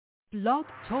Blog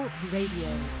Talk Radio.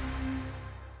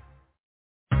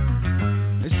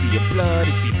 Is he your blood?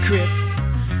 Is he Crip?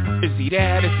 Is he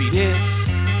that? Is he this?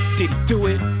 Did he do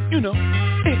it? You know.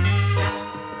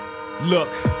 Look,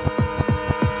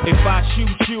 if I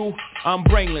shoot you, I'm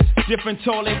brainless. Different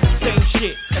toilet, same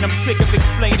shit. And I'm sick of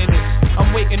explaining it.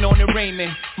 I'm waiting on the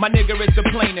raiment. My nigga is the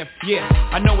plaintiff. Yeah,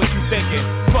 I know what you thinking.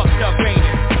 Fucked up, ain't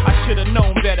it? I should've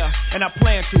known better, and I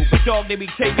plan to. But dog, they be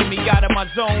taking me out of my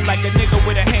zone like a nigga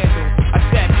with a handle. I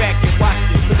sat back and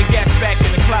watched it, put the gas back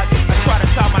in the closet. I try to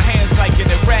tie my hands like an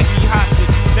Iraqi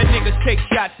hostage. That niggas take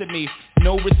shots at me,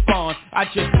 no response. I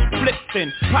just flipped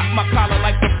and pop my collar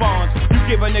like the fawns. You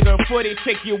give a nigga a foot, they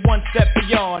take you one step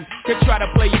beyond. They try to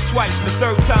play you twice, the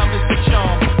third time is the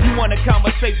charm. You wanna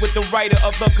conversate with the writer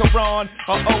of the Quran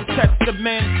or Old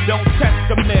Testament? Don't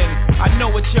test the men. I know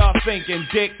what y'all thinking,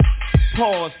 dick.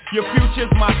 Pause, your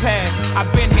future's my past.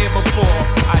 I've been here before.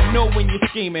 I know when you're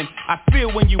scheming, I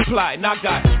feel when you plotting. I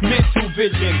got mental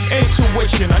vision,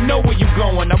 intuition. I know where you're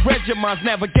going. I read your mind's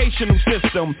navigational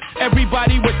system.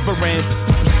 Everybody whispering,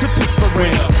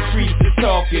 whispering. Streets is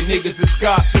talking, niggas is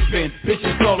gossiping.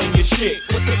 Bitches calling your shit.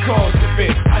 What's the cause of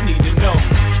it? I need to know.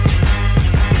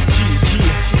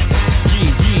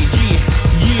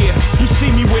 Yeah. You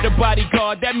see me with a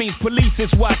bodyguard, that means police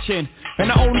is watching. And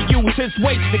I only use his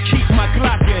weight to keep my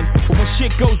Glock in. But when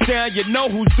shit goes down, you know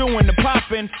who's doing the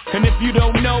popping. And if you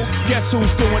don't know, guess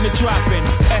who's doing the dropping?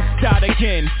 S.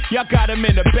 again, y'all got him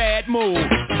in a bad mood.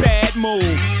 Bad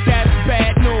mood, that's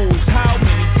bad news. How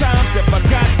many times have I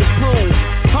got to prove?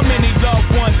 How many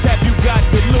loved ones have you got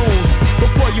to lose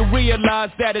before you realize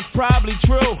that it's probably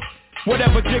true?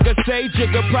 Whatever Jigga say,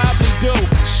 Jigga probably do.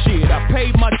 Shit, I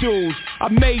paid my dues, I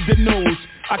made the news.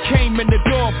 I came in the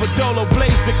door for Dolo Blaze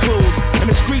the Cruise. And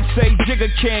the streets say Jigga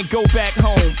can't go back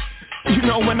home. You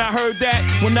know when I heard that?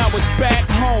 When I was back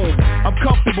home. I'm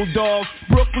comfortable, dog,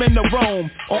 Brooklyn to Rome,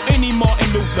 or any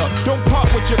Martin Luther. Don't part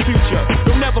with your future.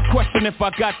 Don't ever question if I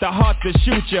got the heart to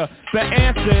shoot ya. The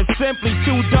answer is simply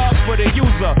too dark for the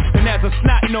user. And as a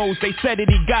snot nose, they said that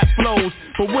he got flows,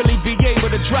 but will he be able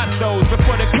to drop those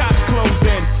before the cops close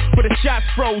in? But the shots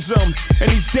froze him, and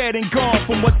he's dead and gone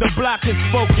from what the block has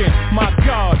spoken. My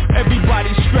God,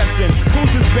 everybody's stressing.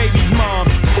 Who's his baby's mom?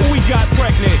 Who we got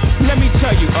pregnant? Let me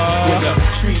tell you, when the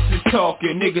streets is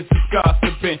talking, niggas is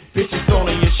gossiping, bitches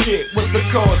on your shit, what's the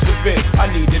cause of it?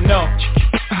 I need to know.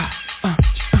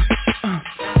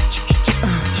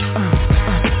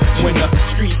 When the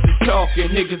streets is talking,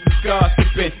 niggas is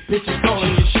gossiping, bitches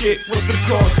on your shit, what's the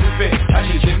cause of it? I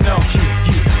need to know.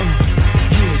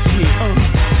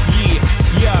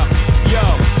 Yo,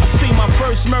 I seen my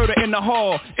first murder in the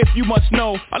hall. If you must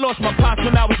know, I lost my pops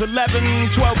when I was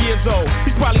 11, 12 years old.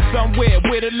 He's probably somewhere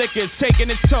where the liquor's taking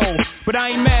its toll. But I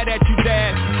ain't mad at you,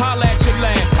 Dad, holla at your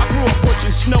land. I grew up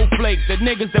pushing snowflakes, the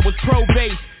niggas that was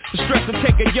pro-base. The stress to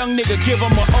take a young nigga, give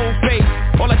him an old face.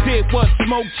 All I did was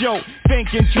smoke, joke,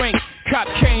 think and drink. Cop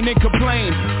cane and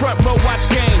complain, front row watch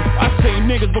game. I seen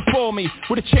niggas before me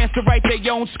with a chance to write their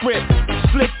own script,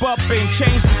 slip up and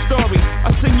change the story.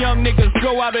 I seen young niggas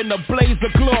go out in a blaze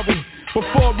of glory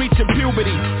before reaching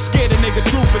puberty, scared a nigga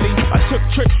truthfully. I took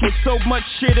trips with so much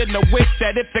shit in the whip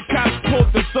that if the cops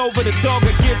pulled us over, the dog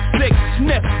would get sick.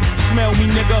 Sniff, smell me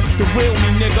nigga, the real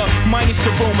me nigga, minus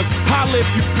the rumors. Holla if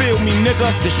you feel me nigga.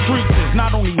 The streets is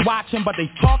not only watching but they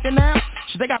talking now.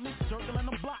 Shit, they got me circling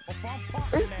the block before I'm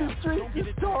parking now. It's the Streets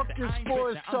is Talking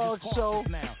Sports Talk Show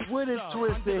with a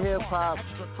twist of hip-hop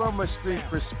from a street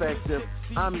perspective.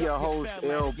 I'm your host,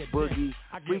 L Boogie.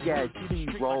 We got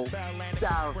T-Roll,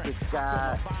 Styles the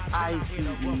Sky,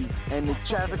 ICE, and the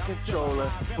traffic controller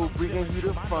who bringing you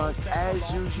the funk as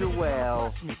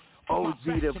usual. OG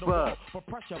the Buck.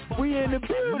 We in the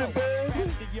building,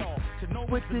 baby.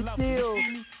 With the deal,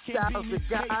 Styles the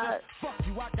Guy. Fuck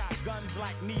you, I got guns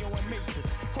like Neo and Matrix.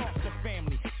 Cross the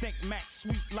family, think Max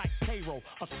sweet like Cairo,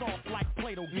 a soft like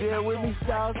Plato. You there with me,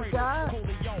 Styles the Guy?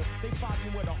 They follow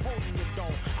you with a hole in your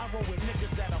dome. I roll with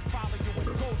niggas that'll follow you and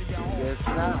go to your home. Yes,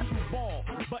 not. You ball,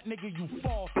 but nigga you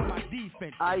fall for my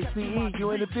defense. ICE,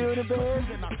 you in the building, baby?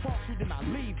 Then I cross you, then I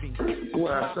leave you.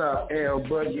 What's up, L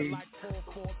Boogie?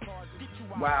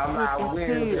 Wild Out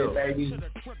Wednesday, baby.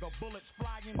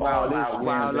 Wild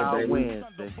Out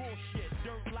Wednesday.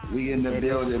 We in the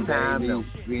building, baby.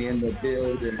 We in the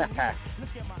building.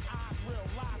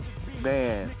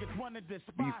 Man,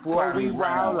 before we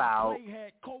wild out,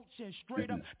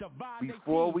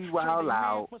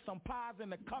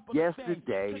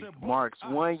 yesterday marks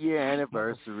 1 year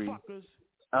anniversary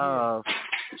of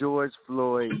George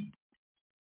Floyd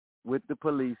with the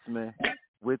policeman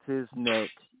with his neck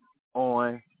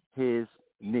on his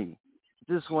knee.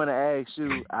 Just want to ask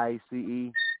you,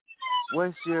 ICE,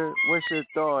 what's your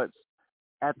thoughts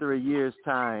after a year's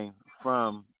time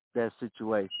from that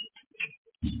situation?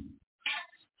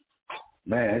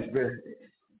 Man,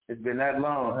 it's been that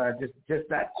long, huh? Just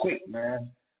that quick, man.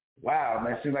 Wow,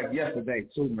 man. It seems like yesterday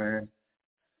too, man.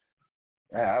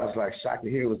 I was like shocked to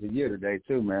hear it was a year today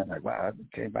too, man. Like, wow,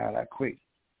 it came by that quick.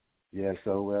 Yeah,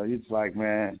 so it's like,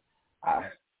 man,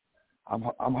 I'm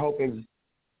hoping,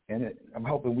 I'm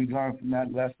hoping we learn from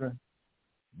that lesson.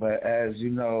 But as you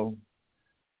know,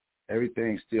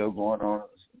 everything's still going on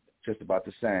just about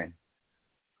the same.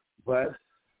 But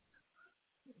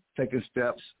taking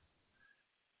steps,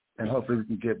 and hopefully we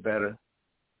can get better.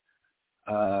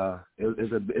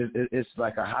 It's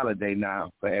like a holiday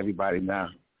now for everybody now,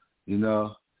 you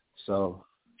know. So,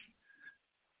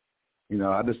 you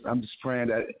know, I'm just praying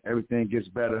that everything gets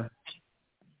better.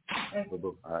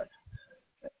 All right.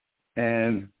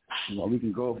 And you know, we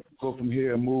can go from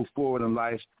here and move forward in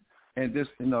life, and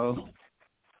just, you know,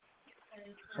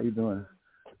 how you doing?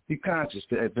 Be conscious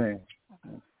to everything.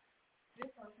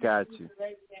 Got you.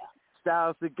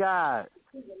 Styles the God.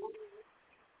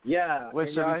 Yeah.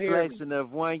 What's the reflection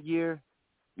of 1 year?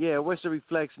 Yeah, what's the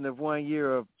reflection of 1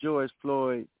 year of George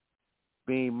Floyd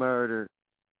being murdered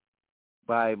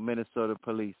by Minnesota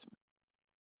policemen?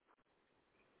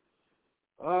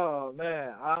 Oh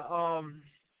man,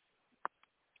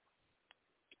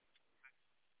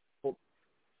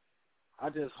 I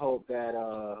just hope that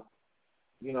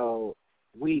you know,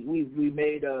 we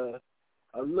made a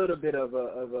little bit of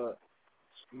a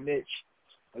niche,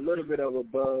 a little bit of a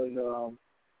buzz,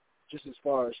 just as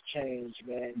far as change,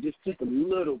 man. Just a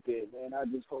little bit, man. I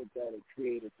just hope that it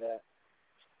created that.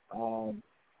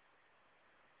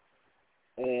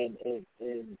 And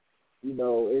you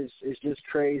know, it's just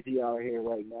crazy out here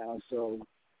right now. So,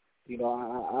 you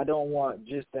know, I don't want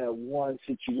just that one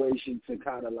situation to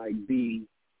kind of like be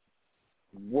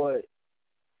what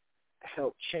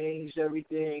helped change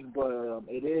everything, but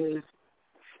it is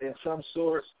in some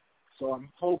sorts. So I'm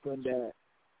hoping that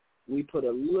we put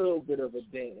a little bit of a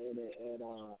dent in it, and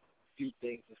a few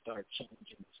things to start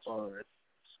changing as far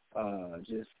as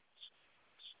just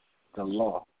the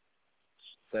law.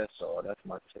 That's all. That's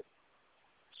my tip.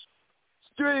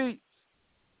 Street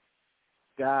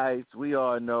guys, we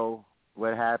all know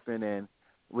what happened, and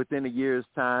within a year's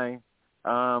time,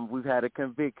 we've had a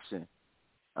conviction.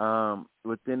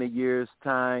 Within a year's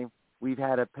time, we've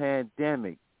had a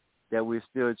pandemic that we're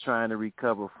still trying to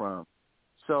recover from.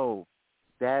 So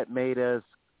that made us,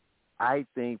 I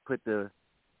think, put the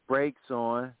brakes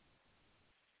on,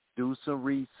 do some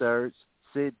research,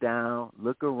 sit down,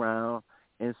 look around,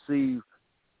 and see.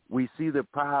 We see the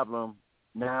problem.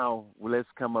 Now let's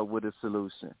come up with a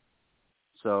solution.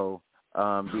 So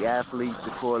the athletes,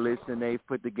 the coalition, they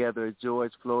put together a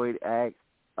George Floyd Act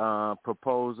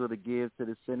proposal to give to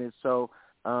the Senate. So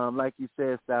like you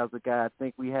said, Styles the Guy, I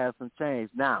think we have some change.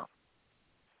 Now,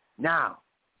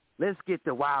 let's get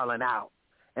to wilding out.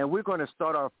 And we're going to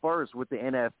start off first with the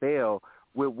NFL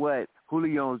with what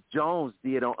Julio Jones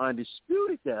did on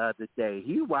Undisputed the other day.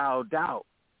 He wilded out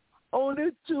on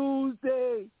a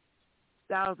Tuesday.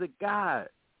 Styles the Guy,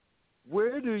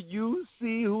 where do you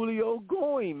see Julio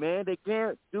going, man? They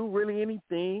can't do really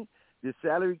anything. The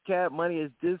salary cap money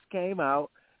has just came out,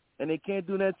 and they can't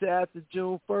do that till after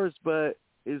June 1st. But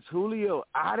is Julio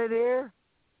out of there?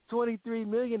 $23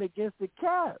 million against the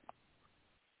cap.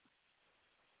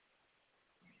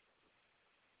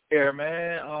 Yeah,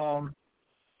 man.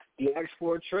 He asked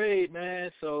for a trade,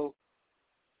 man. So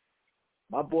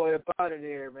my boy up out of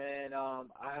there, man.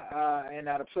 And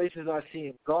out of places I see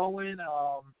him going,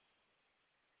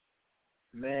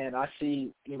 man, I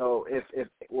see, you know, if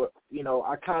you know,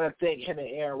 I kind of think him and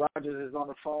Aaron Rodgers is on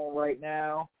the phone right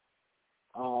now,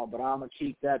 but I'm gonna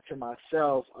keep that to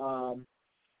myself.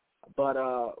 But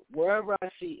wherever I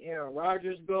see Aaron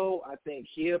Rodgers go, I think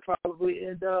he'll probably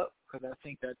end up, because I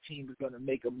think that team is gonna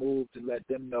make a move to let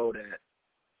them know that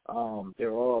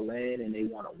they're all in and they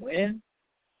want to win.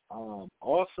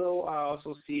 Also, I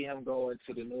also see him going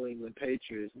to the New England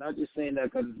Patriots. Not just saying that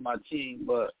because it's my team,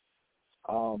 but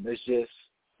it's just,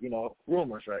 you know,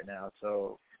 rumors right now.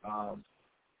 So,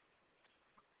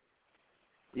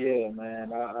 yeah,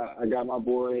 man, I got my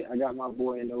boy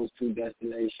in those two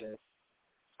destinations.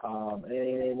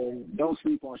 And don't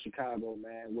sleep on Chicago,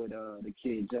 man, with the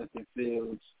kid Justin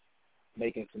Fields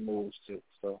making some moves too.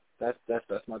 So that's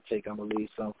my take. I'm gonna leave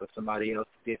some for somebody else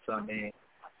to get some in.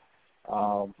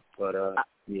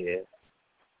 Yeah.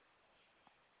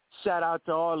 Shout out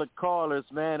to all the callers,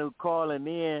 man, who calling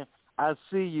in. I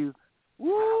see you.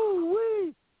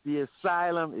 Woo-wee. The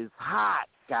asylum is hot,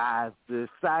 guys. The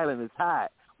asylum is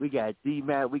hot. We got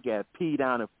D-Matt. We got P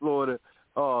down in Florida.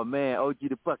 Oh, man, OG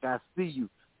the Buck, I see you.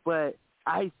 But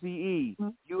ICE, you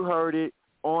heard it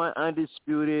on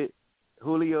Undisputed,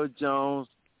 Julio Jones.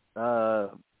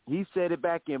 He said it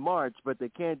back in March, but they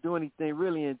can't do anything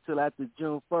really until after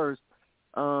June 1st.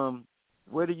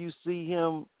 Where do you see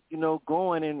him,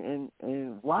 going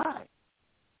and why?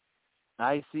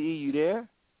 ICE, you there?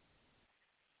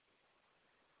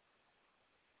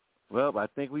 Well, I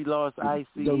think we lost ICE.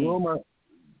 The rumor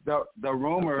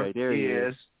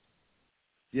is,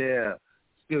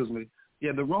 excuse me.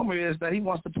 Yeah, the rumor is that he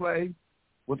wants to play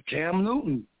with Cam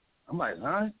Newton. I'm like,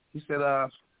 huh? He said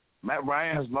Matt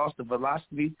Ryan has lost the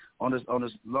velocity on his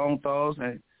long throws,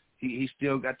 and he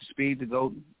still got the speed to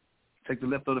go take the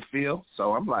lift of the field.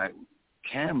 So I'm like,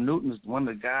 Cam Newton is one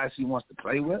of the guys he wants to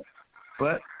play with.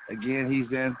 But, again,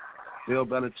 he's in Bill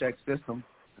Belichick's system,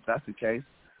 if that's the case.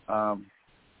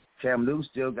 Cam Newton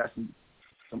still got some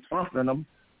oomph in him.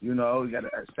 He got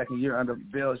a second year under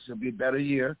Bill. It should be a better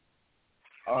year.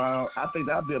 I think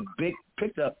that'll be a big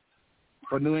pickup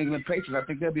for New England Patriots. I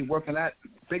think they'll be working that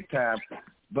big time.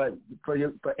 But for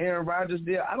Aaron Rodgers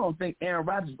there, I don't think Aaron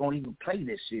Rodgers is going to even play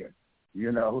this year,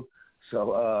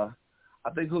 So I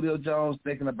think Julio Jones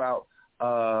thinking about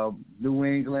New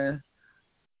England,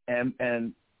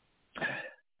 and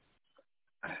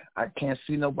I can't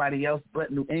see nobody else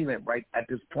but New England right at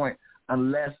this point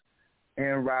unless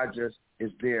Aaron Rodgers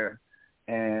is there.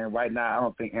 And right now, I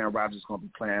don't think Aaron Rodgers is going to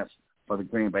be playing for the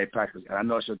Green Bay Packers. And I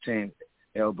know it's your team,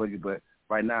 L Boogie, but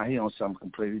right now he on something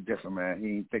completely different, man.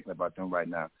 He ain't thinking about them right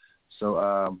now. So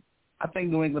I think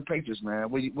New England Patriots, man.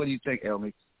 What do you think,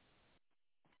 Elmy?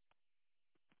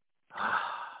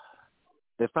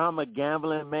 If I'm a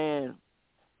gambling man,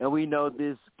 and we know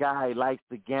this guy likes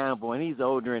to gamble, and he's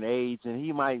older in age, and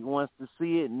he might wants to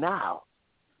see it now.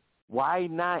 Why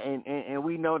not? And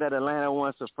we know that Atlanta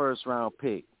wants a first-round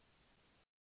pick.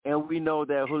 And we know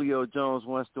that Julio Jones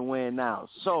wants to win now.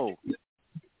 So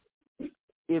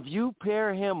if you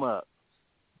pair him up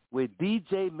with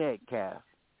DJ Metcalf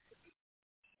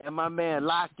and my man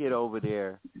Lockett over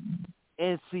there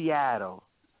in Seattle,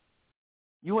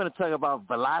 you want to talk about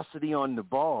velocity on the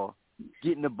ball,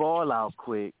 getting the ball out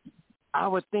quick, I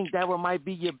would think that might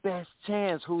be your best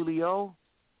chance, Julio.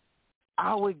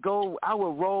 I would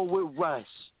roll with Rush.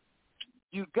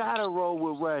 You got to roll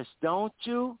with Rush, don't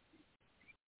you?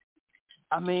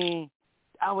 I mean,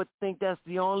 I would think that's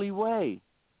the only way.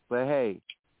 But, hey,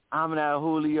 I'm not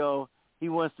Julio. He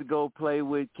wants to go play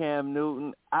with Cam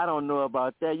Newton. I don't know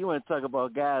about that. You want to talk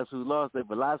about guys who lost their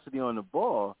velocity on the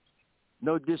ball.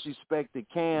 No disrespect to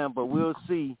Cam, but we'll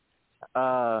see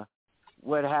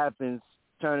what happens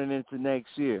turning into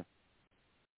next year.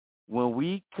 When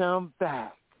we come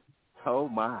back, oh,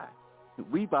 my,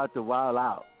 we about to wild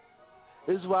out.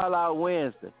 It's Wild Out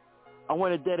Wednesday. I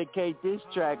want to dedicate this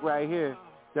track right here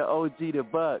to OG the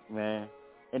Buck, man,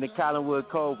 and the Collinwood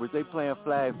Cobras. They playing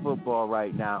flag football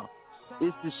right now.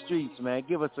 It's the streets, man.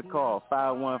 Give us a call,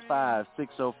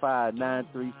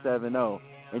 515-605-9370.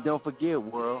 And don't forget,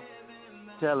 world,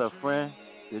 tell a friend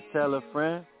to tell a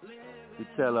friend to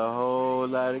tell a whole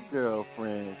lot of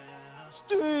girlfriends.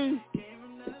 Street.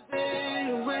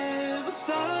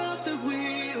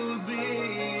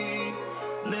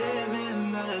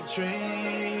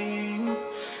 Dream,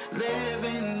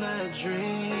 living the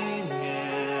dream,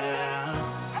 yeah.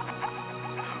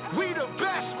 We the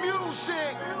best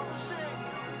music.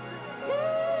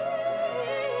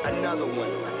 Another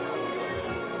one.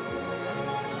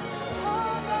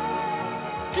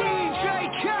 DJ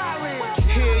Khaled.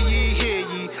 Hear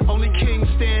ye, only kings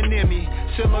stand near me.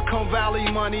 Silicon Valley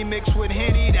money mixed with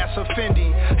Henny, that's a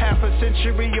Fendi. Half a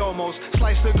century almost,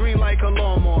 slice the green like a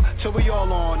lawnmower. Till we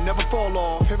all on, never fall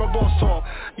off, hear a boss talk.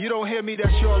 You don't hear me,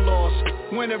 that's your loss.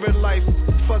 Winner in life,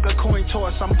 fuck a coin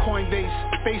toss, I'm Coinbase.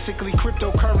 Basically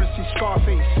cryptocurrency,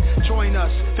 Scarface. Join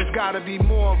us, there's gotta be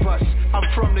more of us. I'm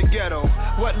from the ghetto,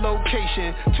 what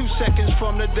location? 2 seconds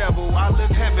from the devil. I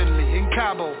live heavenly in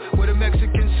Cabo, with a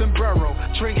Mexican sombrero.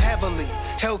 Drink heavily,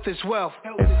 health is wealth.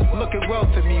 Look at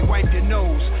wealth in me, wipe your nose.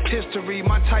 History,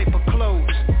 my type of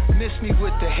clothes. Miss me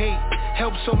with the hate.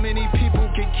 Help so many people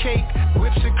get cake.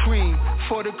 Whips and cream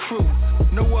for the crew.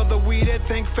 No other weed that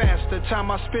think fast. The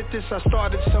time I spit this, I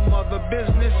started some other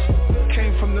business.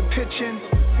 Came from the pitching,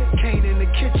 Kane in the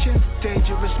kitchen.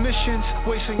 Dangerous missions,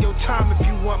 wasting your time if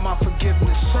you want my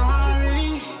forgiveness.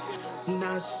 Sorry,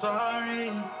 not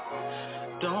sorry.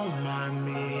 Don't mind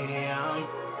me, I'm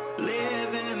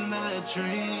living the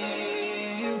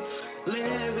dream.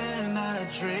 Living a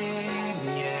dream,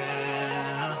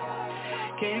 yeah.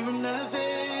 Came from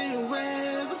nothing,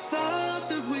 where thought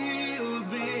that we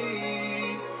would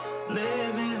be.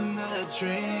 Living a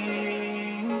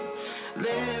dream,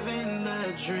 living a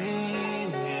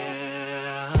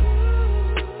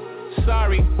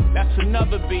that's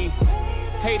another B.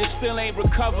 Haters still ain't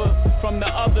recovered from the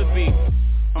other B.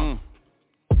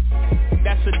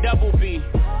 That's a double B.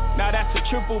 Now that's a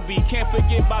triple B. Can't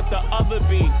forget about the other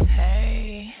B.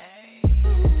 Hey.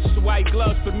 It's white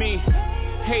gloves for me.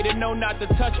 Hater know not to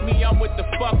touch me. I'm with the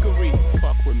fuckery.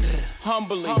 Fuck with me.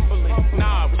 Humbly.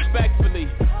 Nah, respectfully.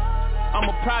 I'm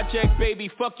a project, baby.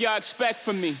 Fuck y'all expect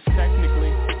from me.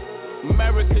 Technically.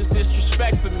 America's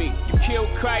disrespect for me. You killed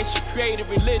Christ, you created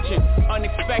religion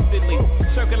unexpectedly.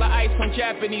 Circular ice on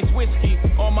Japanese whiskey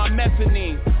on my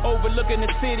mezzanine, overlooking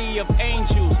the city of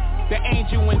angels. The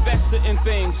angel investor in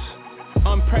things.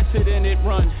 Unprecedented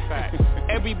run.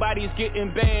 Everybody's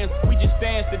getting bands. We just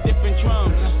dance to different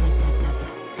drums.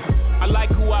 I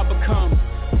like who I become.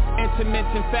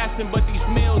 Intermittent fasting, but these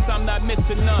meals I'm not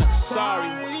missing none.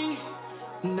 Sorry.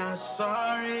 Not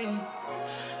sorry.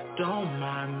 Don't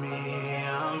mind me,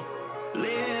 I'm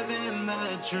living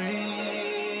a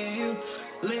dream,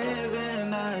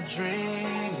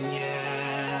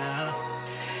 yeah.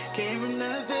 Came from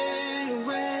nothing,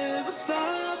 where the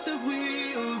thought that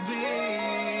we'll be,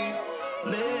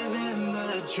 living a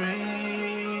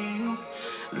dream,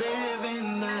 yeah.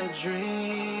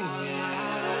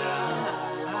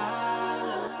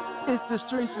 It's the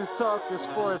Streets and Talk, the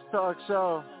sports talk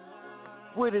show,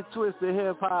 with a twist of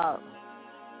hip-hop.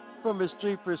 From a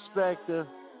street perspective,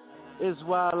 it's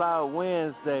Wild Out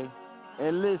Wednesday,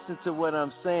 and listen to what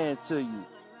I'm saying to you.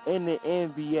 In the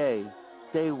NBA,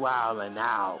 they wildin'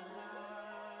 out.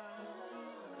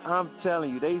 I'm telling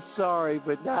you, they sorry,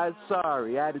 but not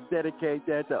sorry. I had to dedicate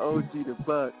that to OG the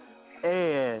Buck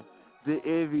and the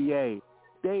NBA.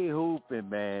 They hooping,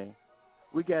 man.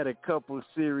 We got a couple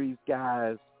series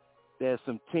guys that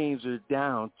some teams are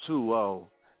down 2-0.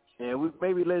 And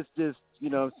maybe let's just, you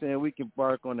know what I'm saying, we can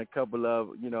bark on a couple of,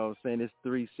 you know what I'm saying, it's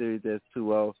 3 series that's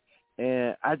 2-0.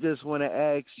 And I just want to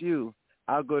ask you,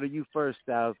 I'll go to you first,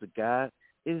 Styles the God.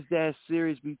 Is that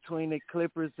series between the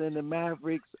Clippers and the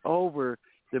Mavericks over?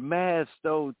 The Mavs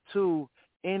stole 2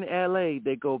 in L.A.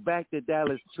 They go back to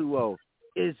Dallas 2-0.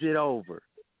 Is it over?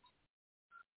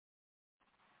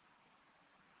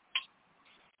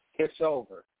 It's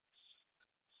over.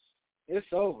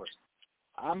 It's over.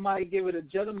 I might give it a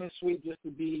gentleman's sweep just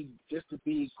to be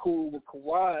cool with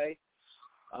Kawhi,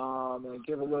 and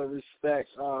give a little respect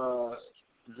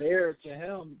there to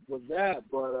him with that.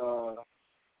 But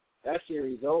that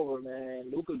series over, man.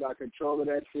 Luka got control of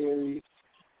that series,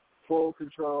 full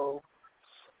control,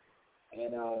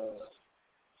 and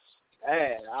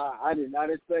man, I did not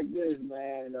expect this,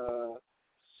 man.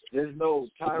 There's no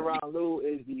Tyronn Lue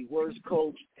is the worst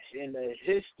coach in the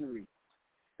history.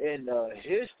 In the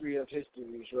history of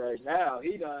histories right now.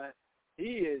 He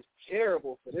is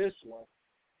terrible for this one.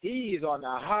 He's on the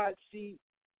hot seat.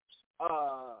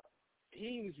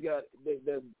 He's got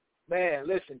the man,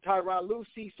 listen, Tyronn Lue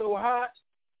seat so hot.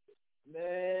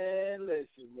 Man,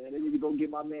 listen, man. They need to go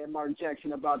get my man Mark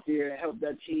Jackson up out there and help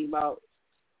that team out.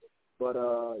 But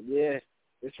yeah,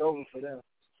 it's over for them.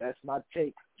 That's my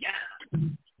take. Yeah.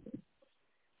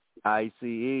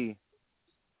 ICE.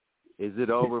 Is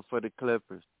it over for the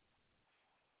Clippers?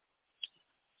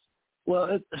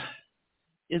 Well,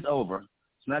 it's over.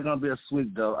 It's not going to be a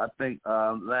sweep, though. I think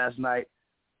last night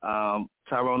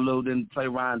Tyronn Lue didn't play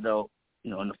Rondo.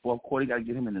 You know, in the fourth quarter, you got to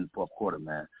get him in the fourth quarter,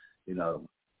 man. You know,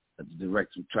 to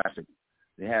direct some traffic.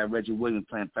 They had Reggie Williams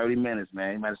playing 30 minutes,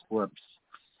 man. He might have scored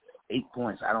 8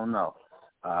 points. I don't know.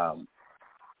 And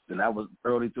that was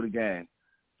early through the game.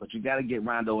 But you got to get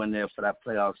Rondo in there for that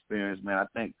playoff experience, man. I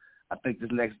think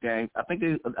this next game, I think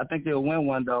they'll win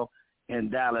one though in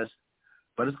Dallas,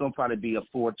 but it's gonna probably be a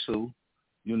 4-2.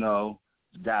 You know,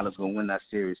 Dallas gonna win that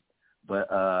series. But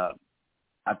I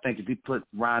think if you put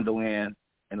Rondo in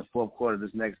the fourth quarter of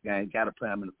this next game, got to play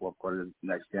him in the fourth quarter of this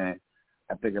next game.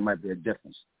 I think it might be a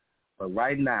difference. But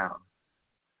right now,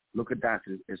 Luka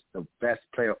Doncic is the best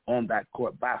player on that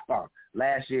court by far.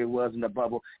 Last year it was in the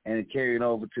bubble, and it carried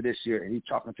over to this year, and he's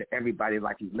talking to everybody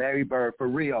like he's Larry Bird for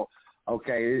real.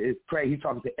 Okay, it's crazy. He's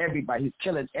talking to everybody. He's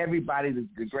killing everybody.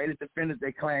 The greatest defenders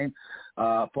they claim,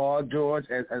 Paul George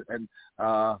and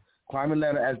Kwame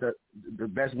Leonard as the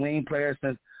best wing player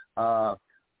since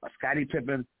Scottie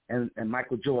Pippen and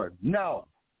Michael Jordan. No,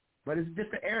 but it's just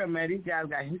the era, man. These guys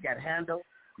got handle.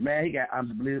 Man, he got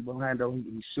unbelievable handle.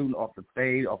 He's shooting off the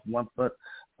fade, off 1 foot,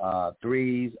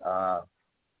 threes,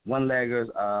 one-leggers,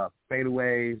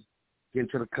 fadeaways, getting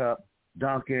to the cup,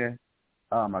 dunking.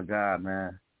 Oh, my God,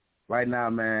 man. Right now,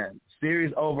 man,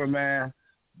 series over, man,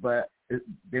 but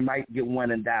they might get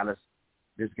one in Dallas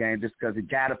this game just because they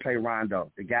got to play Rondo.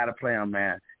 They got to play him,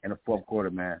 man, in the fourth quarter,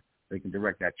 man. They can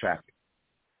direct that traffic.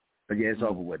 But, yeah, it's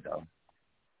over with, though.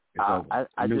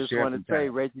 I just want to say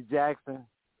Reggie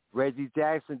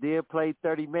Jackson did play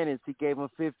 30 minutes. He gave him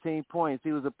 15 points.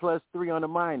 He was a +3 on the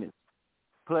minus.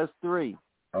 +3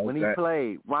 when he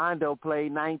played. Rondo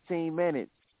played 19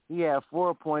 minutes. He had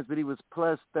 4 points, but he was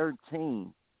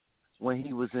 +13 when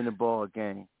he was in the ball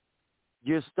game.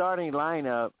 Your starting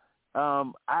lineup,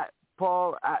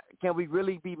 Paul, can we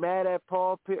really be mad at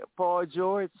Paul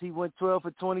George? He went 12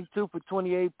 for 22 for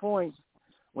 28 points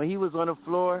when he was on the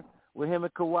floor with him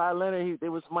and Kawhi Leonard. He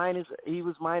was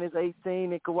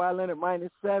 -18 and Kawhi Leonard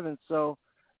 -7. So,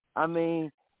 I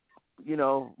mean, you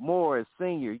know, Morris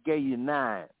Senior, he gave you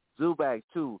 9. Zubac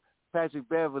 2. Patrick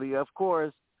Beverly, of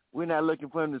course, we're not looking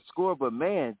for him to score, but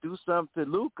man, do something to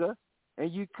Luka,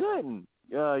 and you couldn't.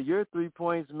 Your 3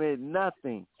 points meant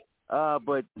nothing.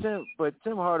 But Tim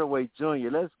Hardaway Jr.,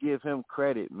 let's give him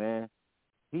credit, man.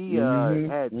 He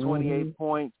had 28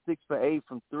 points, 6 for 8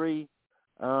 from 3.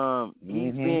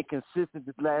 He's being consistent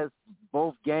the last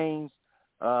both games.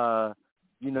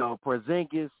 You know,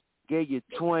 Porzingis gave you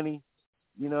 20.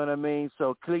 You know what I mean?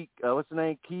 So, what's his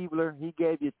name? Keebler, he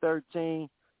gave you 13.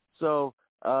 So,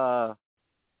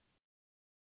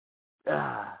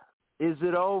 is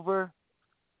it over?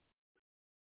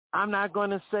 I'm not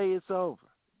going to say it's over.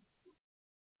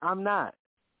 I'm not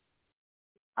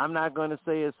going to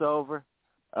say it's over.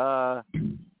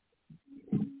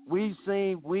 We've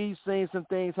seen some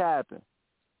things happen.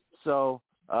 So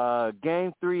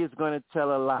Game 3 is going to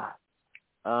tell a lot.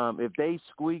 If they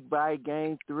squeak by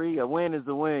Game 3, a win is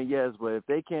a win, yes, but if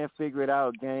they can't figure it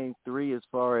out Game 3 as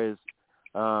far as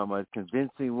a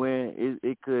convincing win,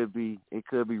 it could be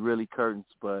really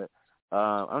curtains. But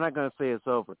I'm not going to say it's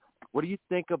over. What do you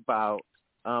think about?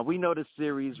 We know the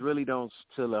series really don't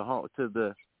till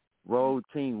the road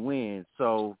team wins.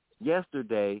 So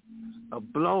yesterday, a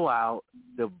blowout.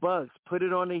 The Bucks put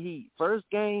it on the Heat. First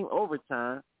game,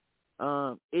 overtime.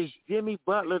 Is Jimmy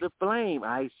Butler to blame,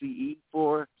 ICE,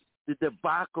 for the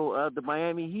debacle of the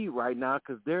Miami Heat right now?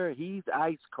 Because he's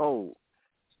ice cold.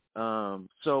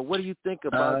 So what do you think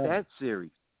about that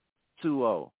series?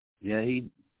 2-0. Yeah,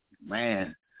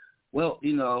 man. Well,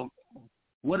 you know,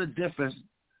 what a difference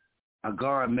a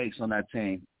guard makes on that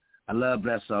team. I love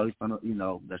Bledsoe. He's from, you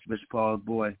know, that's Rich Paul's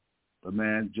boy. But,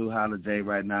 man, Jrue Holiday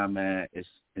right now, man,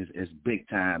 it's big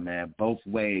time, man. Both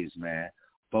ways, man.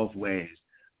 Both ways.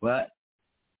 But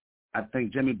I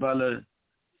think Jimmy Butler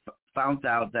found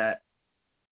out that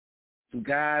some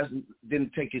guys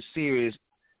didn't take it serious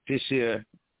this year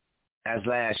as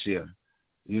last year,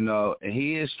 you know, and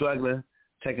he is struggling,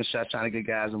 taking shots, trying to get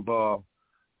guys involved.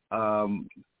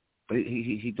 But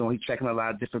he's checking a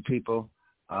lot of different people.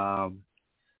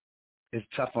 It's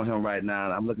tough on him right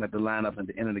now. I'm looking at the lineup at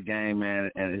the end of the game, man,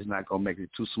 and it's not going to make it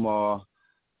too small.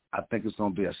 I think it's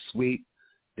going to be a sweep.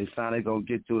 They finally going to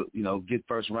get through, you know, get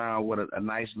first round with a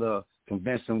nice little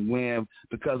convincing win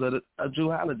because of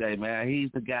Jrue Holiday, man.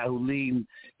 He's the guy who leading,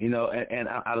 you know, and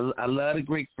I love the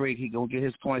Greek Freak. He going to get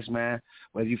his points, man.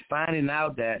 But you're finding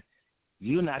out that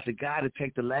you're not the guy to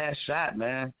take the last shot,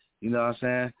 man. You know what I'm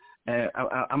saying? And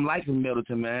I'm liking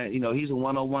Middleton, man. You know, he's a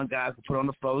one-on-one guy who can put on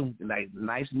the floor, like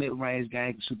nice mid-range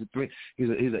game, can shoot the three.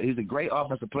 He's a great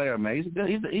offensive player, man. He's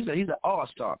an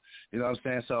all-star. You know what I'm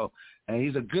saying? So, and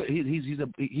he's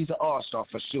an all-star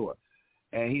for sure.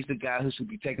 And he's the guy who should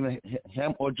be taking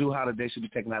him or Jrue Holiday should be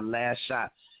taking that last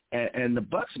shot. And the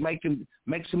Bucks make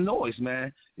some noise,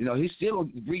 man. You know, he's still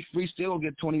gonna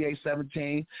get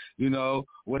 28-17, you know,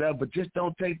 whatever. But just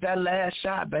don't take that last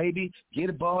shot, baby. Get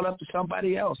the ball up to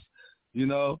somebody else. You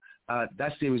know,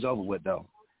 that series over with, though.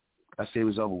 That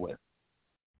series over with.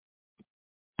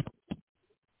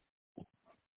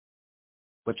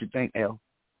 What you think, L?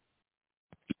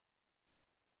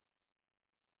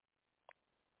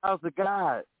 How's the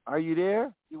guy? Are you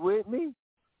there? You with me?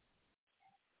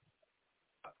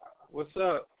 What's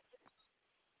up?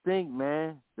 Think,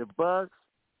 man, the Bucks,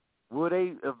 will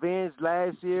they avenge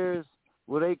last year's?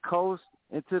 Will they coast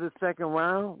into the second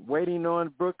round, waiting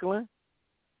on Brooklyn?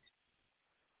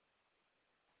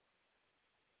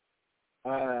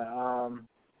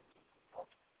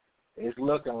 It's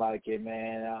looking like it,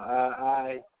 man.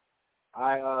 I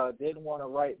didn't want to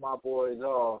write my boys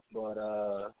off, but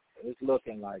it's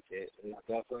looking like it. It's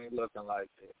definitely looking like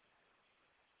it.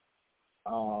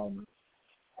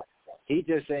 He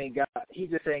just ain't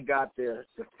got the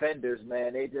defenders,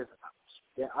 man.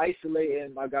 They're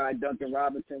isolating my guy Duncan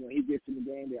Robinson when he gets in the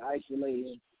game. They're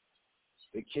isolating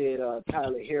the kid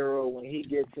Tyler Hero when he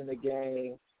gets in the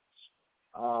game.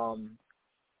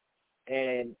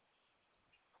 And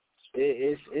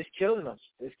it's killing them.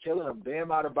 It's killing them. Bam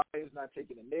Adebayo's not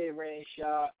taking a mid-range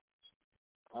shot.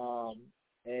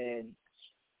 And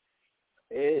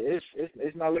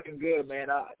It's not looking good, man.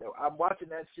 I'm watching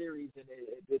that series, and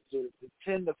the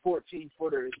 10 to 14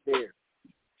 footer is there.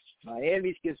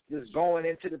 Miami's just going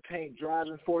into the paint,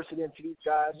 driving, forcing it into these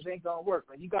guys. It ain't gonna work,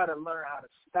 man. You got to learn how to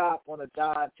stop on a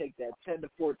dive, take that 10 to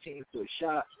 14 foot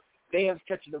shot. Bam's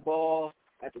catching the ball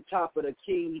at the top of the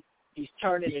key. He's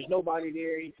turning. There's nobody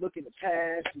there. He's looking to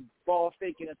pass. He's ball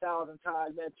faking 1,000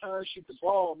 times, man. Turn, shoot the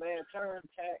ball, man. Turn,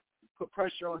 attack, put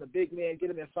pressure on the big man, get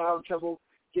him in foul trouble.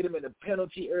 Get them in the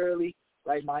penalty early.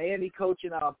 Like Miami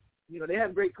coaching, they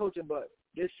have great coaching, but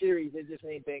this series it just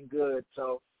ain't been good.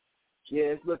 So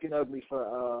yeah, it's looking ugly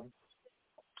for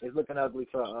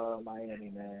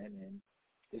Miami, man, and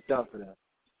it's done for them.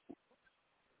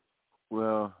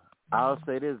 Well, I'll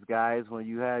say this, guys. When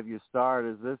you have your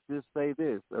starters, let's just say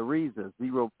this: Ariza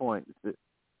 0 points,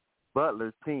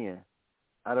 Butler 10,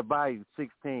 Adebayo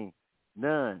 16,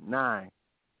 Nunn 9,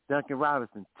 Duncan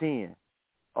Robinson 10.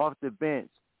 Off the bench,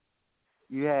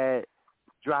 you had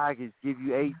Dragic give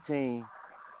you 18,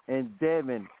 and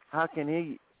Devin, how can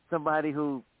he, somebody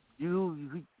who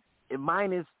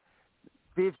minus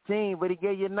 15, but he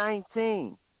gave you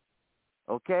 19,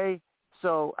 okay?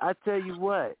 So I tell you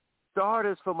what,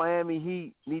 starters for Miami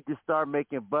Heat need to start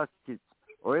making buckets,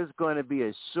 or it's going to be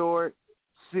a short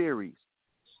series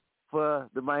for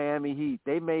the Miami Heat.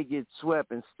 They may get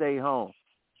swept and stay home.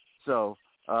 So,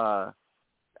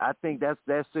 I think that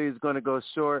series is going to go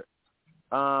short.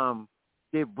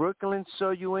 Did Brooklyn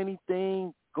show you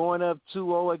anything going up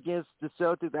 2-0 against the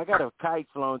Celtics? I got a kite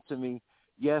flown to me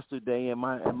yesterday, and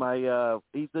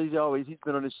he's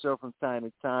been on the show from time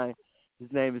to time.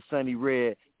 His name is Sonny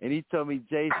Red, and he told me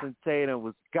Jason Tatum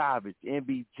was garbage,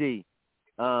 MBG.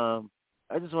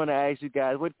 I just want to ask you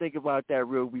guys, what do you think about that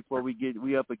real before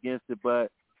we up against it?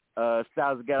 But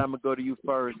Styles, again, I'm gonna go to you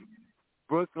first.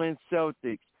 Brooklyn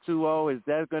Celtics 2-0. Is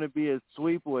that going to be a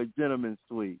sweep or a gentleman's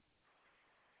sweep?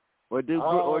 Or do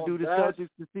the Celtics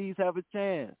the Seas have a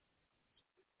chance?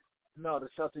 No, the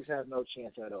Celtics have no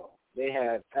chance at all. They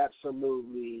have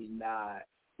absolutely not.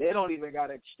 They don't even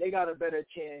got they got a better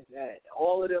chance at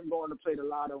all of them going to play the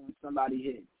lotto when somebody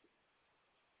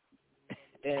hits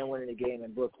than winning a game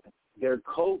in Brooklyn. Their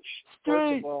coach,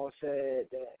 first of all, said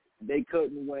that they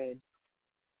couldn't win.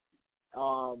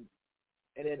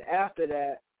 And then after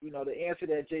that, the answer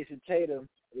that Jason Tatum,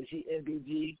 is he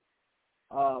MBG?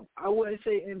 I wouldn't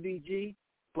say MBG,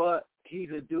 but he's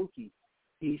a Dookie.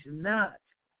 He's not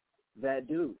that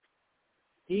dude.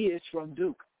 He is from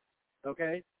Duke,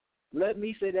 okay? Let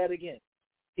me say that again.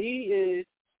 He is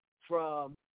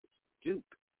from Duke.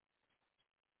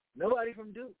 Nobody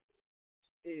from Duke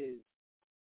is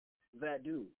that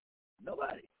dude.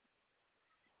 Nobody.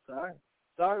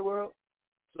 Sorry, world.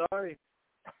 Sorry.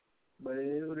 But it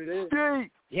is what it is. Steve.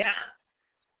 Yeah.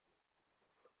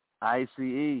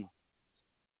 ICE.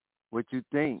 What you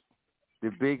think? The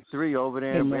big three over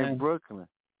there in Brooklyn.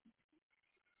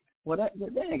 Well,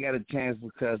 they ain't got a chance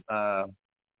because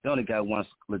they only got one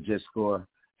legit scorer,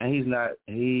 and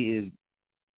he is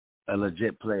a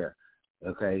legit player.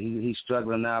 Okay, he's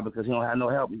struggling now because he don't have no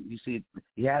help. You see,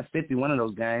 he had 51 of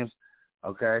those games.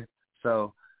 Okay,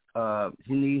 so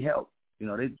he need help.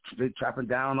 They trapping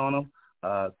down on him.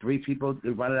 3 people they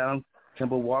run it on.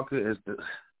 Kemba Walker is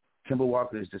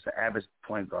just an average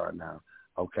point guard now.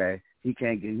 Okay, he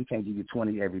can't give you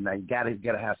 20 every night. You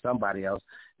gotta have somebody else.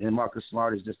 And Marcus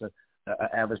Smart is just an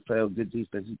average player with good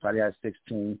defense. He probably has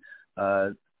 16.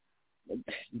 You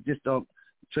just don't.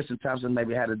 Tristan Thompson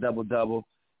maybe had a double.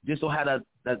 Just don't have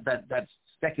that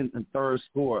second and third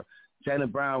score.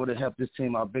 Jaylen Brown would have helped this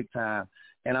team out big time.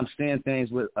 And I'm seeing things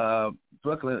with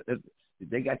Brooklyn.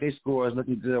 They got their scores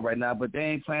looking good right now, but they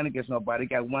ain't playing against nobody.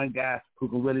 They got one guy who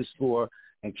can really score,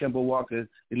 and Kemba Walker,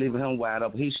 they're leaving him wide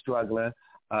open. He's struggling.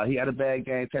 He had a bad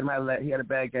game. He had a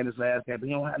bad game this last game, but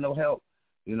he don't have no help.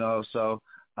 So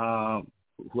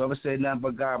whoever said nothing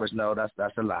but garbage, no,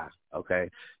 that's a lie.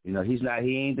 Okay, he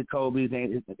ain't the Kobe, he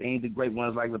ain't the great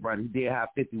ones like LeBron. He did have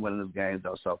 51 in those games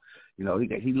though, so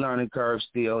he learning curve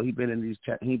still. He been in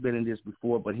this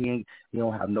before, but he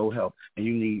don't have no help, and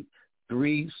you need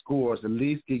 3 scores at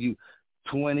least give you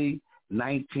 20,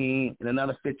 19, and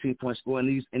another 15-point score in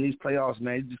these playoffs,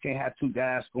 man. You just can't have 2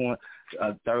 guys scoring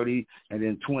 30 and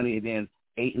then 20 and then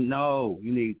 8. No,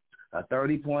 you need a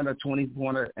 30-pointer,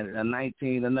 20-pointer, and a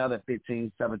 19, another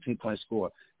 15, 17-point score.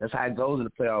 That's how it goes in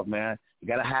the playoffs, man. You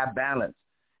got to have balance,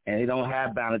 and they don't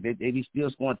have balance. They be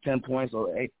still scoring 10 points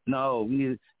or 8. No,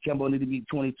 Kemba need to be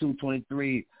 22,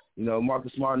 23.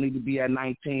 Marcus Smart need to be at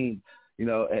 19.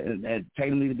 And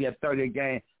Tatum need to be at 30 a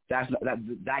game. That's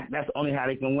only how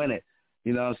they can win it.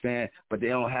 You know what I'm saying? But they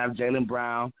don't have Jaylen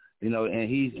Brown. And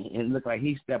it looks like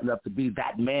he's stepping up to be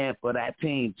that man for that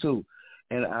team too.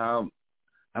 And am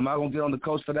I going to get on the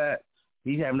coach for that?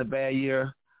 He's having a bad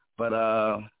year. But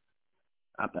am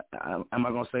I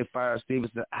going to say fire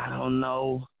Stevenson? I don't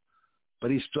know.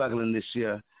 But he's struggling this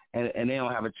year. And they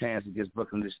don't have a chance against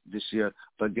Brooklyn this year.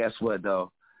 But guess what,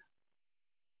 though?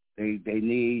 They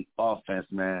need offense,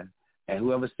 man. And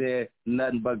whoever said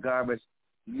nothing but garbage,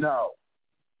 no.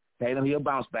 Tatum, he'll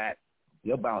bounce back.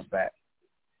 He'll bounce back.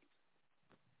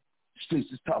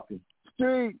 Streets is talking.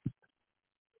 Street.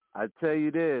 I tell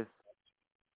you this.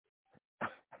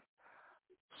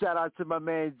 Shout out to my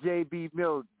man J.B.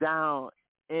 Milk down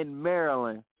in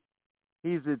Maryland.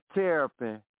 He's a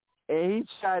Terrapin. And he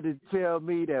tried to tell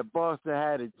me that Boston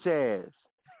had a chance.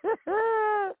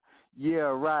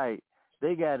 Yeah, right.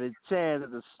 They got a chance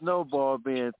of the snowball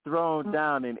being thrown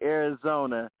down in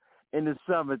Arizona in the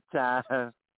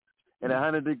summertime in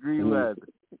 100-degree weather.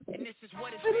 And this is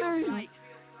what it feels like.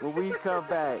 When we come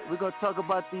back, we're going to talk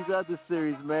about these other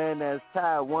series, man, that's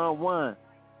tied 1-1.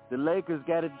 The Lakers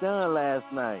got it done last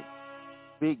night.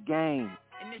 Big game.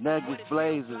 Nuggets,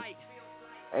 Blazers. Like.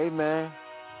 Hey, man.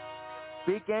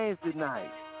 Big games tonight.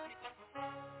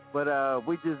 But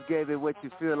we just gave it what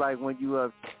you feel like when you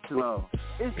up too low.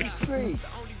 It's the street.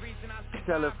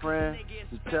 Tell a friend,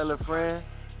 to tell a friend,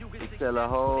 to tell a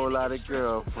whole lot of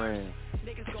girlfriends.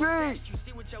 Street!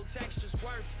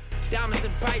 Diamonds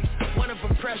and pipes, one of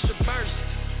them pressure burst.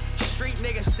 Street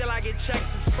niggas, still I get checks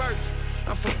and spurts.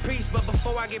 I'm for peace, but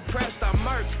before I get pressed, I'm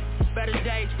murked. Better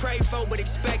days pray for, but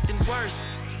expecting worse.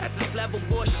 At this level,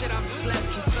 bullshit, I'm just less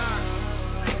concerned.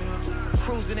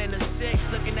 Cruising in the six,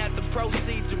 looking at the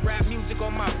proceeds of rap music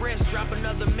on my wrist. Drop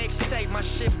another mixtape, my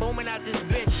shit booming out this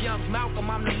bitch. Young Malcolm,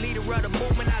 I'm the leader of the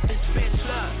movement out this bitch.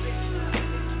 Look,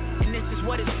 and this is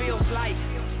what it feels like.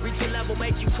 Reach a level,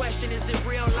 make you question, is it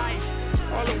real life?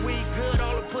 All the weed good,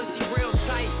 all the pussy real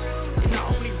tight. And the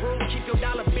only rule, keep your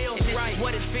dollar bills right.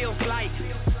 What it feels like.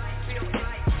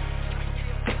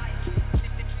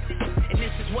 And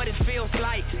this is what it feels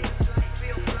like.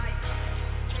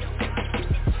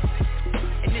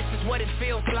 And this is what it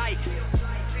feels like.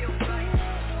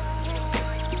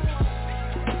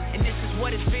 And this is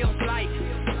what it feels like.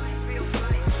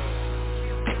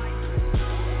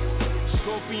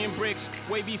 Scorpion bricks,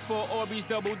 way before Orbeez,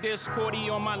 double disc, 40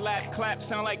 on my lap, clap,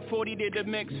 sound like 40 did the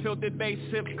mix, filtered bass,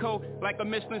 sip coat, like a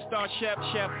Michelin star chef,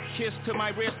 kiss to my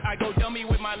wrist, I go dummy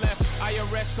with my left,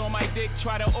 IRS on my dick,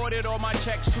 try to audit all my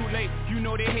checks, too late, you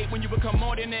know they hate when you become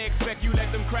more than they expect, you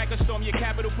let them crackers storm your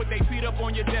capital, put their feet up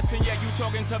on your desk, and yet you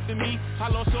talking tough to me, I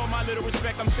lost all my little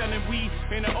respect, I'm selling weed,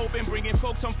 in the open, bringing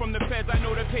folks home from the feds, I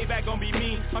know the payback gon' be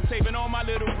me, I'm saving all my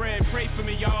little bread, pray for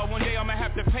me y'all, one day I'ma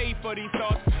have to pay for these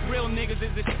thoughts, real niggas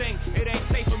is extinct, it ain't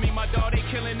safe for me, my dog, they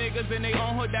killing niggas in their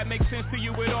own hood, that makes sense to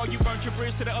you at all, you burnt your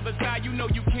bridge to the other side, you know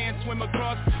you can't swim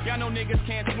across, y'all know niggas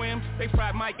can't swim, they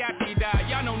fried Mike after he died,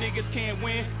 y'all know niggas can't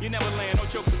win, you never land on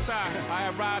joke aside, I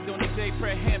arrived on the day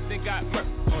Fred Hampton got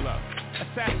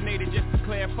assassinated just to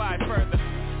clarify further,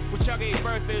 what y'all gave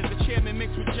birth is the chairman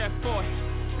mixed with Jeff Force,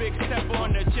 big step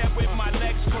on the jet with my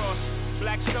legs crossed,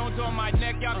 black stones on my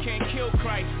neck, y'all can't kill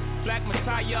Christ, black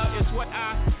Messiah is what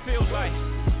I feel like.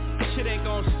 Shit ain't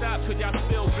gon' stop cause y'all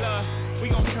spill blood. We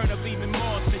gon' turn up even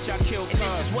more since y'all killed Cuz.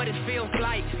 And this is what it feels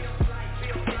like.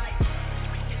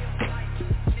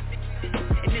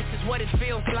 And this is what it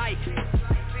feels like.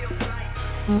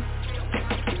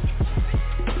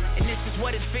 And this is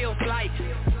what it feels like.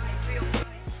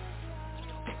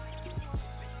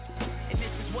 And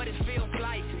this is what it feels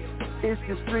like. It's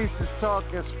the Streets is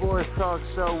Talking Sports Talk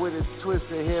Show with a twist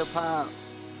of hip-hop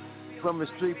from a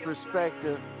street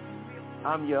perspective.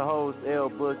 I'm your host,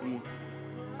 L Boogie.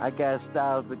 I got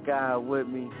Styles the Guy with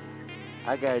me.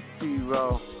 I got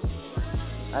T-Row.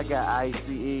 I got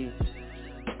ICE.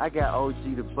 I got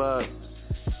OG the Buck.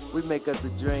 We make up the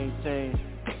Dream Team.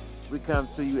 We come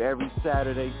to you every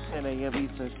Saturday, 10 a.m.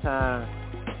 Eastern Time.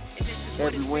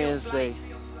 Every Wednesday,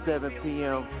 7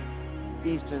 p.m.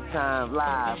 Eastern Time,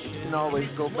 live. But you can always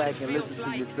go back and listen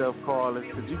to yourself, callers,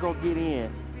 because you're going to get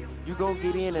in. You're going to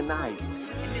get in tonight.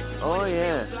 Oh,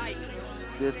 yeah.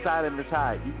 The asylum is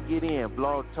hot. You can get in.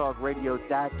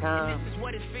 blogtalkradio.com.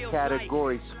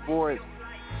 Category sports.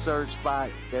 Search spot.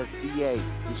 That's DA.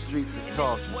 The Streets is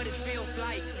Talking.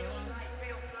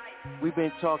 We've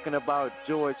been talking about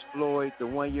George Floyd. The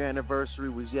 1-year anniversary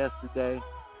was yesterday.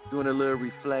 Doing a little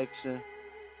reflection.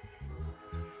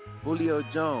 Julio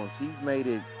Jones. He's made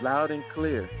it loud and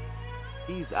clear.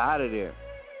 He's out of there.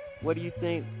 What do you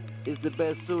think is the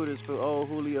best suitors for old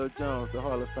Julio Jones, the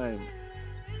Hall of Famer?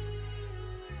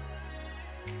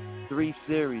 3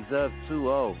 series up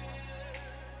 2-0.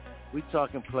 We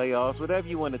talking playoffs, whatever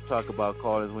you want to talk about,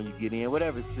 callers, when you get in,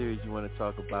 whatever series you want to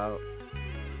talk about.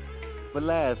 for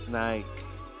last night.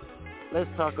 Let's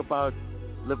talk about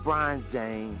LeBron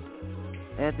James,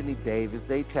 Anthony Davis.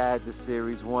 They tied the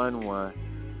series 1-1.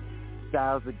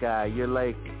 Styles the guy, your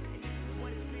Lakers.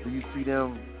 Do you see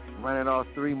them running off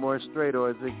 3 more straight,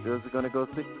 or is it going to go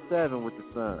 6-7 with the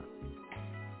Suns?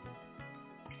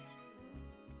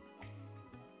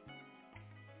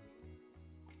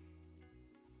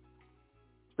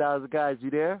 Styles the guys, you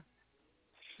there?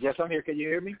 Yes, I'm here. Can you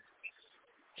hear me?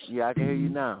 Yeah, I can hear you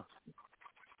now.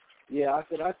 Yeah, I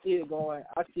said I see it going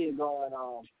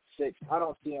 6. I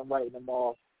don't see them writing them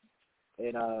off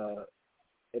in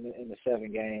the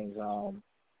 7 games.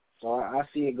 So I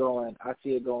see it going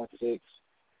 6.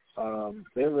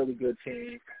 They're a really good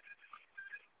team.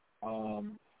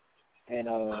 They're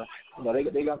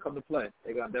gonna come to play.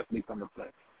 They're gonna definitely come to play.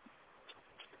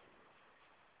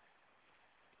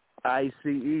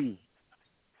 ICE.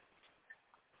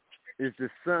 Is the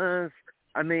Suns,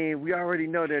 I mean, we already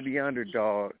know they're the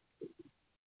underdog.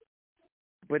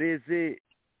 But is it,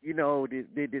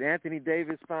 did Anthony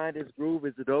Davis find his groove?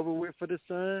 Is it over with for the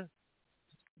Suns?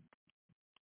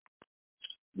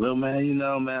 Well, man,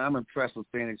 I'm impressed with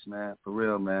Phoenix, man. For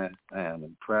real, man. I am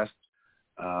impressed.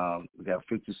 We got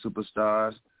 50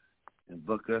 superstars and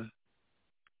Booker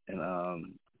and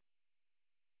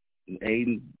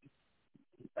Aiden.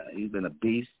 He's been a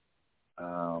beast.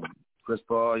 Chris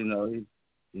Paul, I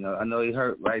know he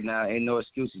hurt right now. Ain't no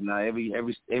excuses now. Every year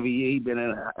he been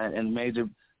in major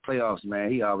playoffs,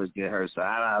 man. He always get hurt. So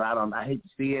I hate to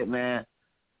see it, man.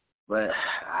 But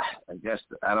I guess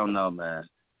I don't know, man.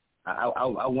 I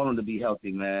want them to be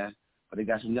healthy, man. But they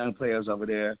got some young players over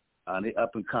there. They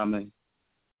up and coming.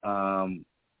 But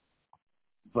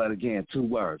again, 2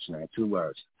 words, man. 2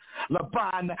 words.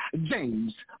 LeBron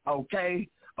James, okay?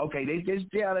 Okay, they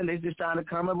just yelling. They just trying to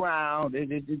come around. They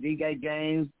got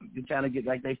games. They're trying to get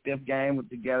like their 5th game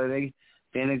together.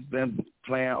 Phoenix been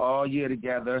playing all year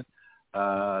together.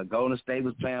 Golden State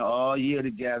was playing all year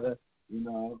together,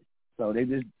 So they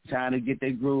just trying to get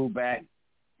their groove back.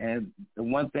 And the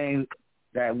one thing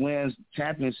that wins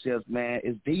championships, man,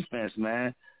 is defense,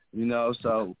 man.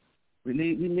 So we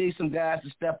need some guys to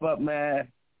step up, man.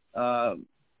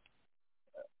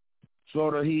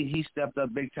 Schroeder, he stepped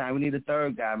up big time. We need a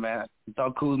 3rd guy, man. We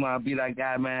thought Kuzma would be that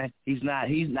guy, man. He's not.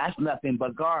 That's nothing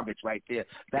but garbage right there.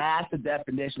 That's the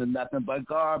definition of nothing but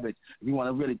garbage. If you want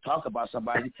to really talk about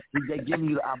somebody, they're giving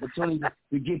you the opportunity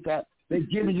to get that. They're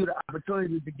giving you the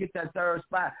opportunity to get that 3rd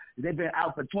spot. They've been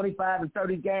out for 25 and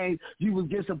 30 games. You will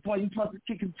get some points. You're supposed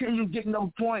to continue getting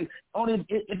those points, only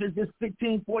if it's just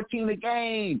 15, 14 a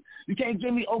game. You can't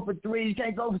give me 0 for 3. You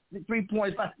can't go 3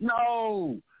 points.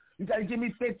 No. You got to give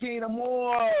me 15 or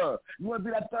more. You want to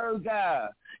be that 3rd guy.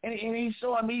 And he's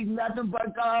showing me nothing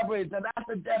but garbage. And that's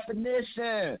the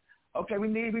definition. Okay, we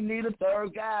need a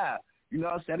 3rd guy.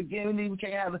 Said again, we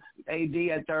can't have AD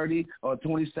at 30 or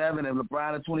 27 and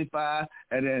LeBron at 25.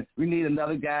 And then we need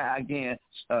another guy, again,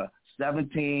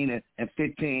 17 and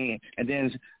 15. And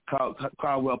then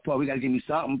Caldwell Pope. We got to give me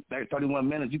something. 31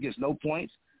 minutes. You get no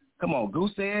points. Come on,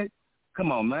 Goosehead.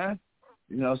 Come on, man.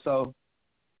 So.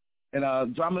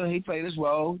 And Drummond, he played his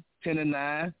role, 10 and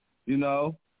 9,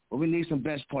 But we need some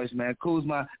bench points, man.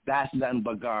 Kuzma, that's nothing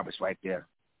but garbage right there.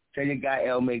 Tell your guy,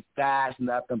 Elmick, that's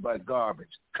nothing but garbage.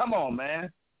 Come on, man.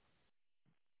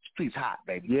 Street's hot,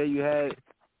 baby. Yeah, you had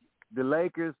the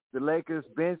Lakers. The Lakers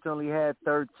bench only had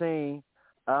 13.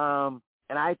 And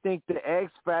I think the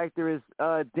X factor is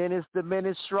Dennis the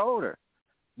Menace Schroeder.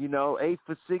 8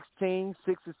 for 16,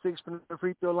 6 for 6 from the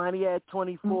free throw line. He had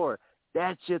 24.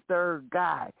 That's your 3rd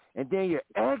guy. And then your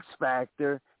X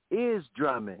factor is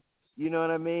Drummond, you know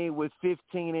what I mean, with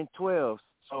 15 and 12.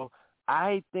 So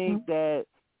I think that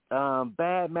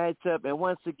bad matchup, and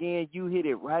once again, you hit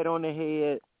it right on the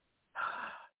head.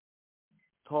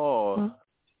 Paul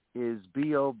is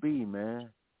B.O.B., man,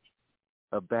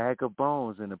 a bag of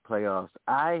bones in the playoffs.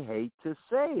 I hate to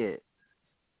say it.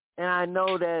 And I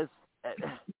know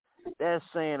that's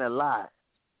saying a lot.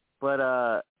 But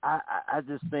I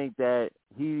just think that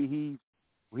he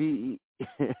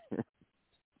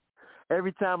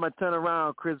every time I turn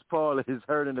around, Chris Paul is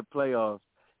hurt in the playoffs,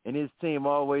 and his team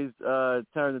always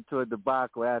turns into a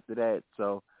debacle after that.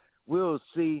 So we'll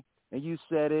see. And you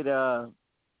said it.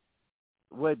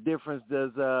 What difference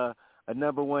does a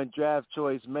number 1 draft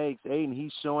choice makes? Aiden,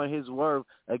 he's showing his worth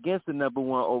against the number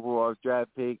 1 overall draft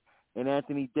pick, and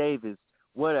Anthony Davis.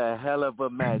 What a hell of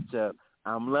a matchup.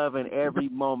 I'm loving every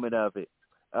moment of it.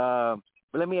 But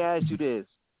let me ask you this.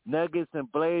 Nuggets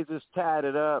and Blazers tied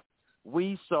it up.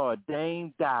 We saw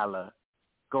Dame Dollar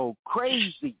go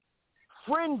crazy,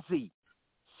 frenzy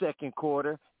second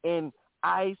quarter, and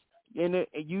Ice and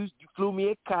you flew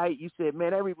me a kite. You said,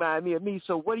 man, that reminded me of me.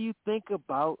 So what do you think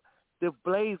about the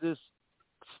Blazers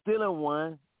stealing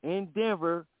one in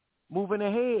Denver, moving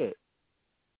ahead?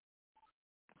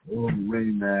 Oh,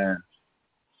 man.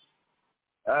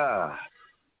 I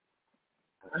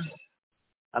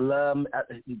love him.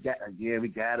 We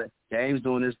got it. James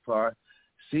doing his part.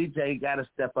 CJ got to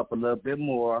step up a little bit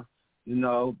more,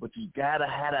 but you got to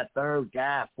have that third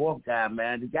guy, fourth guy,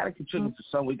 man. You got to contribute to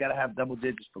something. We got to have double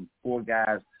digits from 4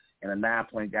 guys and a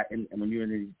 9-point guy and when you're in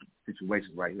these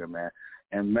situations right here, man.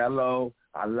 And Melo,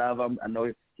 I love him. I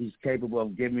know he's capable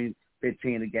of giving me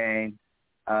 15 a game.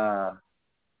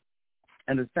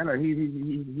 And the center, he's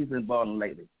been balling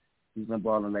lately.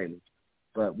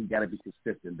 But we got to be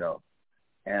consistent, though.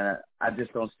 And I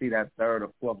just don't see that third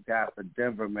or fourth guy for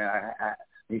Denver, man. I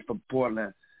mean, for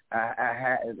Portland.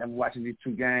 I'm watching these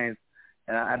 2 games,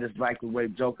 and I just like the way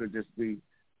Joker just be,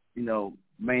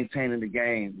 maintaining the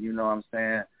game. You know what I'm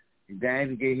saying? Dame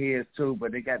can get his too,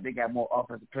 but they got more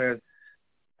offensive players.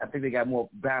 I think they got more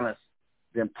balance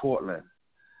than Portland.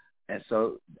 And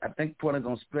so I think Portland's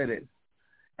going to split it.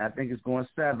 And I think it's going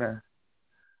 7.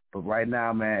 But right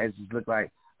now, man, it just looks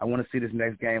like I want to see this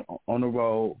next game on the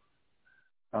road.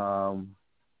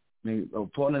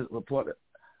 Portland.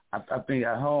 I think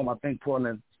at home, I think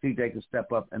Portland, CJ can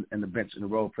step up, and the bench and the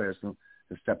role players can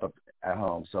step up at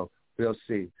home. So we'll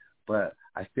see. But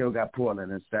I still got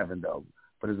Portland in 7 though.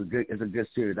 But it's a good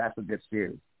series. That's a good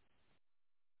series.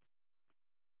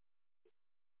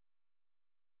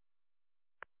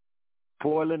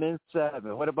 Portland in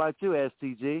 7. What about you,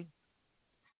 STG?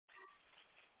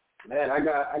 Man, I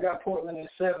got Portland in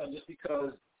 7 just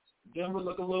because Denver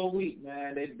look a little weak,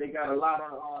 man. They got a lot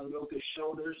on Jokic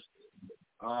shoulders,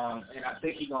 and I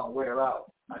think he's gonna wear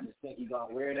out. I just think he's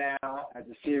gonna wear down as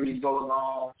the series goes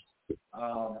on,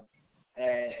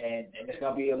 and it's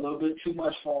gonna be a little bit too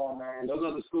much for him, man. Those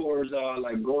other scorers,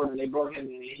 like Gordon, they brought him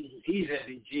in. He's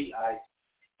MVP.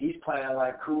 He's playing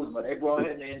like Kuzma. They brought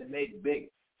him in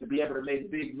to be able to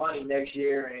make big money next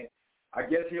year, and I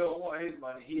guess he don't want his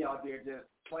money. He out there just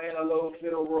playing a little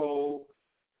fiddle role,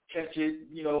 catch it,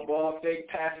 ball fake,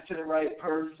 pass it to the right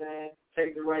person,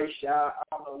 take the right shot.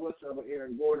 I don't know what's up with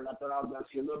Aaron Gordon. I thought I was going to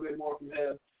see a little bit more from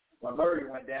him when Murray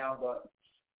went down, but,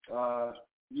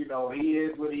 he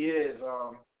is what he is,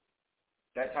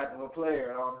 that type of a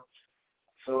player.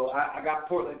 So I got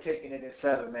Portland taking it in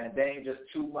 7, man. They ain't just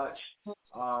too much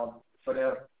for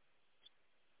them.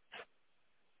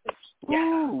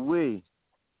 Yeah. Ooh-wee.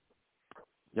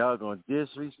 Y'all gonna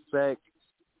disrespect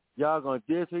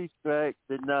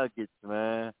the Nuggets,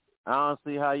 man. I don't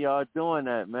see how y'all doing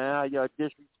that, man. How y'all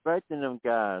disrespecting them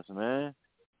guys, man.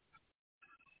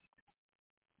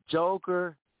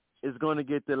 Joker is gonna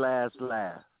get the last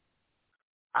laugh.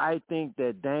 I think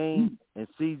that Dame and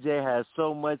CJ has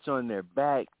so much on their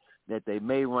back that they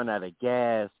may run out of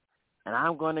gas, and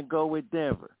I'm gonna go with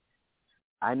Denver.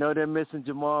 I know they're missing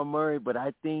Jamal Murray, but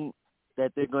I think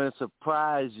that they're gonna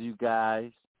surprise you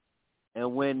guys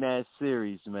and win that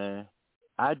series, man.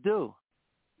 I do.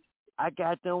 I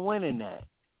got them winning that.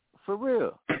 For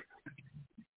real.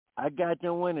 I got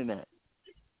them winning that.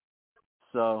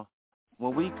 So,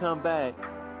 when we come back,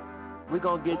 we're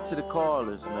going to get to the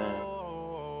callers, man.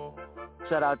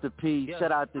 Shout out to P.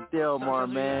 Shout out to Delmar,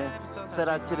 man. Shout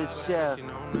out to the chef,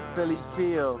 Philly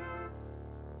Field.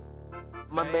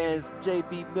 My man's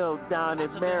JB Milk down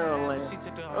in Maryland.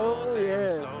 Oh,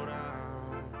 yeah.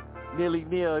 Nearly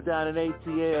Neil down in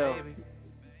ATL.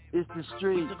 It's the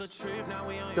street.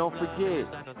 Don't forget.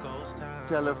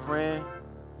 Tell a friend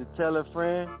to tell a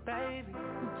friend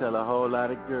to tell a whole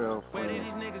lot of girlfriends.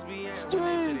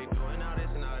 Street.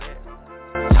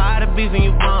 Tired of beefing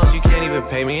you bums, you can't even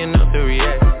pay me enough to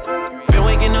react. Been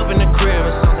waking up in the crib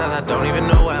and sometimes I don't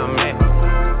even know where I'm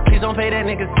at. Please don't play that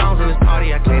nigga songs in this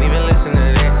party, I can't even listen to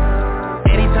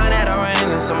that. Anytime that I run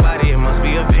into somebody, it must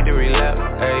be a victory lap.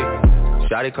 Hey.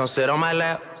 Shawty come sit on my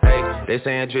lap, hey. They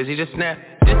saying Drizzy just snap.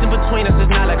 Distance between us is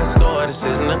not like a store, this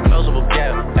isn't a closable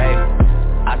gap, hey.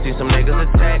 I see some niggas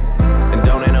attack, and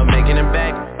don't end up making it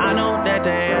back. I know that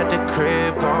they at the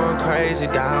crib going crazy,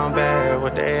 down bad.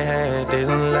 What they had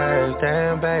didn't last,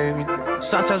 damn baby.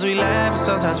 Sometimes we laugh and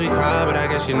sometimes we cry, but I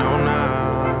guess you know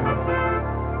now.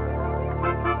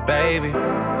 Baby,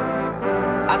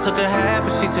 I took a half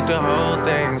and she took the whole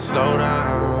thing, slow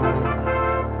down.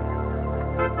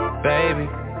 Baby,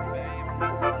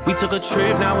 we took a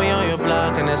trip, now we on your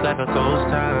block and it's like a ghost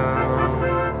town.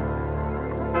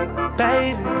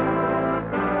 Baby,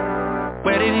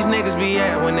 where did these niggas be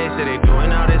at when they say they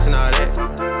doing all this and all that?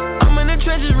 I'm in the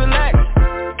trenches, relax.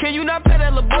 Can you not pet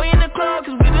that little boy in the club,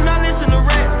 cause we do not listen to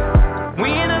rap. We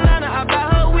in Atlanta, I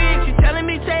buy her wig, she telling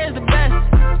me Tay is the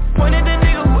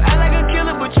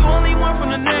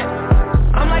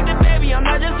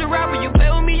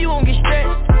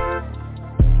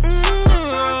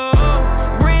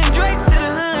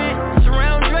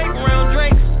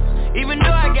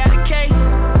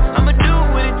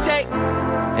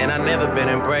I never been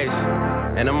embraced.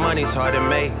 And the money's hard to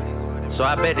make, so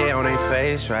I bet they on their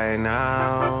face right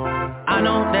now. I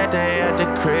know that they at the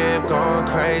crib going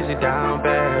crazy down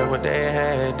bad. What they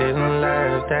had didn't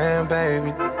last, damn baby.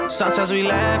 Sometimes we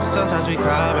laugh and sometimes we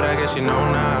cry, but I guess you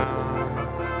know now.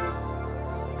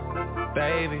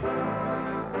 Baby,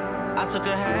 I took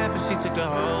a half and she took the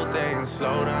whole thing.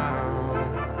 Slow down,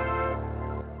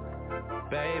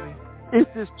 baby. It's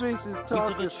the Streets is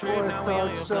Talking Sports Talk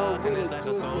Show with a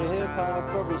twist of hip-hop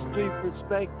from a street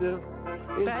perspective.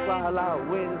 It's Wild Out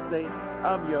Wednesday.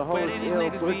 I'm your host, L.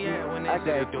 Boogie. I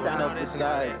got down up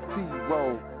beside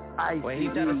T-Roll, Ice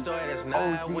OG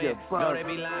the Funk.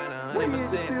 Where you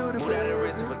feel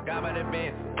the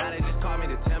band?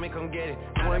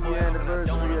 1 year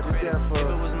anniversary of the death of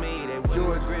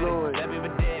George Floyd.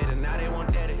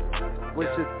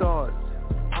 What's your thoughts?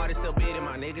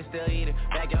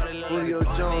 Julio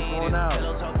Jones on out.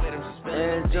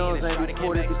 Aaron Jones ain't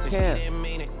reported to camp.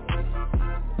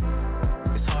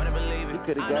 He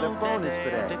could have got a bonus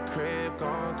for that.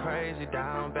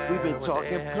 We've been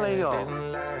talking playoffs.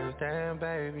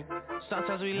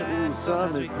 Ooh,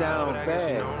 son is down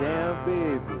bad. Damn,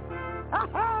 baby.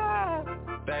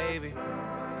 Baby, I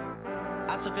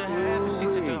took a half and she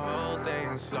took the whole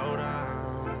thing. Slow down.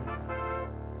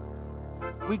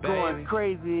 We going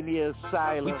crazy in the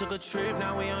asylum. We took a trip,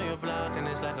 now we on your block and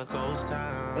it's like a ghost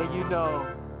town. And you know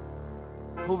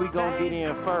who we gonna get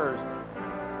in first?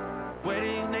 Where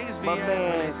these niggas be my at man,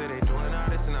 when they say they doing all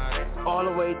this and all that. All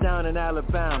the way down in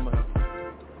Alabama.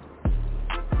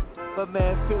 My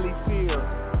man Philly Field.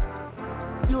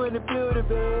 You in the building,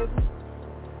 baby.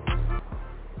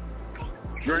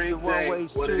 Dream Day,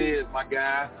 what it is, my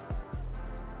guy.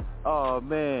 Oh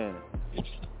man,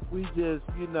 we just,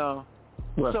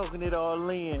 soaking it all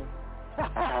in.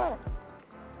 Oh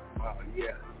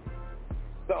yeah.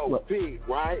 So Pete,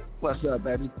 right? What's up,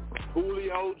 baby?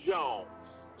 Julio Jones.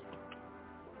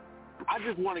 I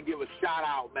just want to give a shout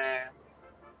out, man,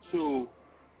 to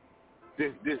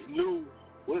this new.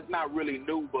 Well, it's not really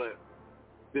new, but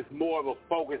this more of a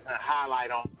focus and highlight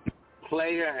on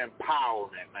player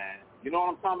empowerment, man. You know what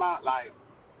I'm talking about? Like,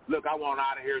 look, I want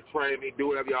out of here, trade me, do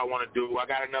whatever y'all want to do. I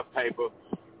got enough paper.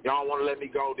 Y'all want to let me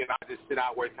go, then I just sit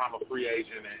out where I'm a free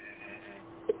agent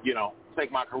and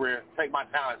take my career, take my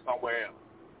talent somewhere else.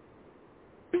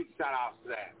 Big shout out to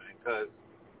that, man, because,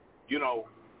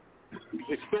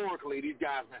 historically, these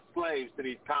guys been slaves to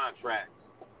these contracts.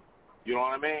 You know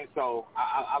what I mean? So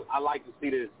I like to see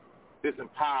this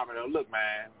empowerment of, look,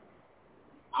 man,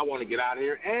 I want to get out of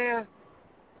here. And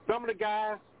some of the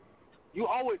guys, you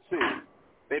owe it to.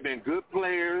 They've been good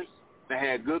players. They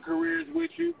had good careers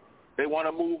with you. They want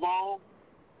to move on.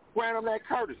 Grant them that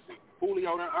courtesy.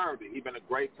 Julio done earned it. He's been a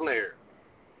great player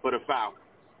for the Falcons.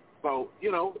 So,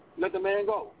 let the man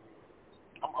go.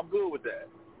 I'm good with that.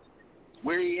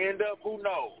 Where he end up, who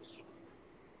knows?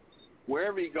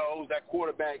 Wherever he goes, that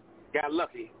quarterback got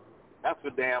lucky. That's for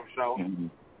damn sure. Mm-hmm.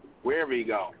 Wherever he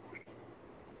goes.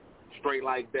 Straight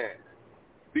like that.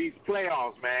 These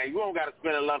playoffs, man, you don't got to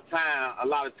spend a lot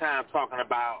of time talking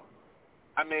about,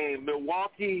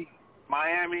 Milwaukee,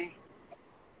 Miami,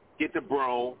 get the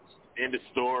broom, end the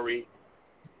story.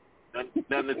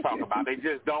 Nothing to talk about. They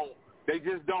just don't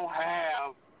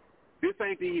have, this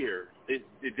ain't the year. It's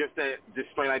just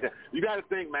straight like that. You got to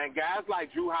think, man, guys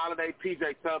like Drew Holiday,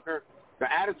 PJ Tucker,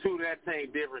 the attitude of that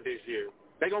team different this year.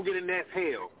 They going to get in that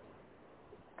hell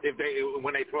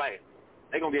when they play.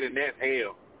 They going to get in that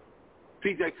hell.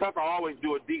 PJ Tucker always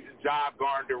do a decent job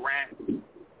guarding Durant.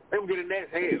 They will get in that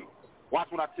hell.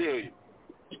 Watch what I tell you.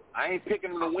 I ain't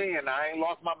picking them to win. I ain't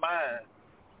lost my mind.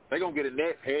 They going to get in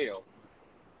that hell.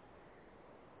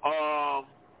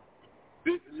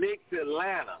 This Knicks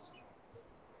Atlanta.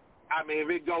 If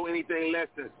it go anything less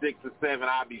than 6 or 7,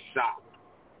 I'd be shocked.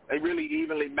 They really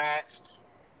evenly matched.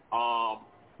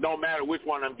 No matter which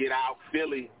one of them get out,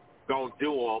 Philly going to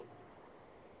do them.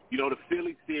 The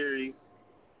Philly series,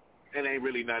 it ain't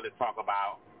really nothing to talk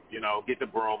about. Get the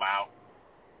broom out.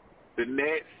 The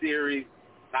Nets series,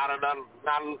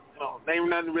 ain't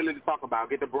nothing really to talk about.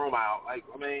 Get the broom out.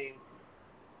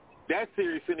 That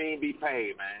series shouldn't even be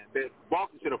paid, man.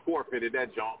 Boston should have forfeited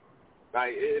that junk.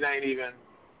 It ain't even.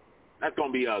 That's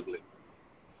gonna be ugly.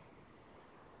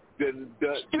 The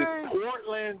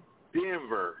Portland,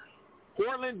 Denver,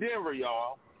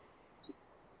 y'all.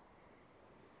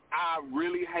 I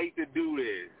really hate to do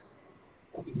this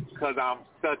because I'm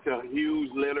such a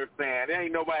huge Lillard fan. There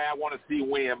ain't nobody I want to see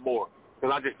win more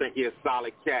because I just think he's a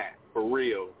solid cat, for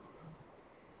real.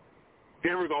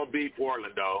 Denver going to beat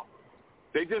Portland, though.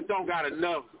 They just don't got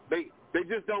enough. They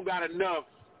just don't got enough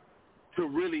to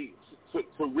really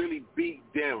to really beat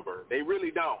Denver. They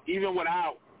really don't. Even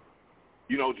without,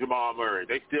 Jamal Murray,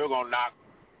 they still going to knock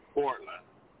Portland.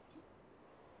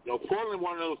 Portland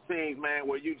one of those things, man,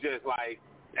 where you just like,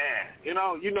 they ain't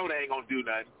going to do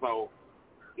nothing. So,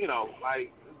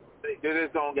 they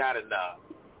just don't got enough.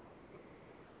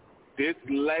 This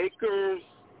Lakers,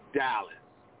 Dallas.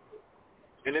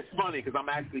 And it's funny because I'm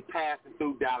actually passing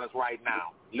through Dallas right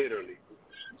now, literally.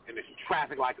 And it's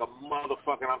traffic like a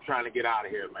motherfucker. I'm trying to get out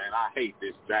of here, man. I hate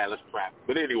this Dallas traffic.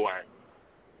 But anyway,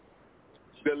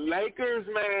 the Lakers,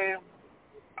 man,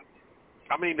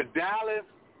 the Dallas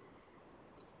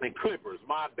and Clippers,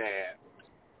 my bad.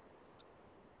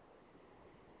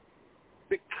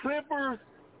 The Clippers,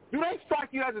 do they strike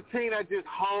you as a team that's just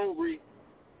hungry?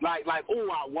 Like, oh,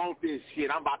 I want this shit.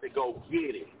 I'm about to go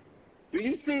get it. Do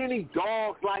you see any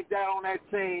dogs like that on that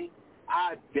team?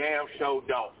 I damn sure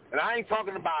don't. And I ain't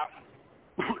talking about,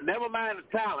 never mind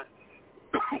the talent.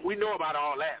 We know about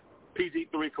all that.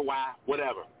 PG3, Kawhi,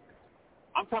 whatever.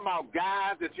 I'm talking about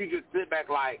guys that you just sit back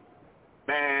like,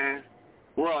 man,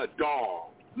 we're a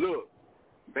dog. Look,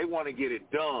 they want to get it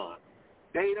done.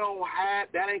 They don't have,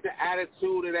 that ain't the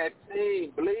attitude of that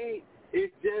team, bleed.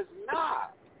 It's just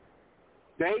not.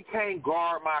 They can't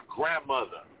guard my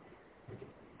grandmother.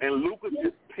 And Luka's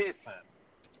just pissing,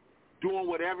 doing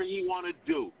whatever he want to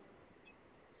do.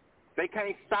 They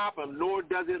can't stop him, nor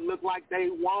does it look like they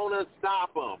want to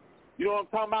stop him. You know what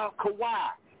I'm talking about?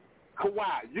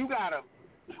 Kawhi,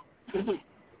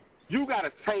 you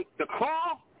gotta take the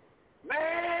claw.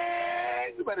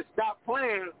 Man, you better stop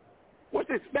playing. What's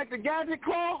the expected gadget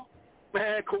claw?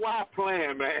 Man, Kawhi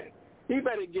playing, man. He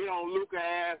better get on Luka's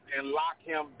ass and lock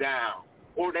him down,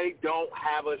 or they don't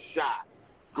have a shot.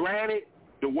 Granted,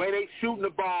 the way they shooting the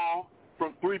ball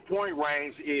from three-point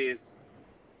range is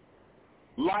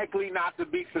likely not to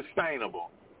be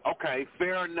sustainable. Okay,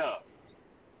 fair enough.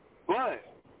 But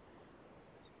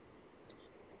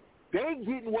they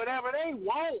getting whatever they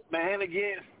want, man,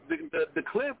 against the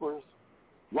Clippers.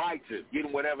 Righteous,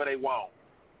 getting whatever they want.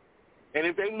 And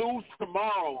if they lose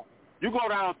tomorrow, you go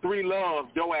down 3-love,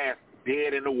 your ass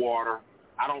dead in the water.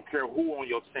 I don't care who on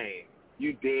your team.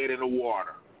 You dead in the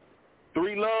water.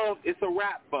 3-love, it's a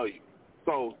wrap for you.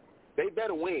 So they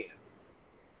better win.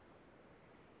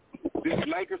 This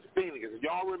Lakers Phoenix, if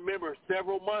y'all remember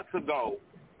several months ago,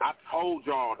 I told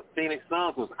y'all the Phoenix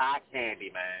Suns was eye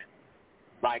candy, man.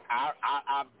 Like,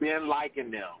 I've been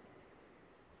liking them.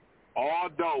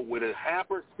 Although with a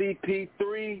hampered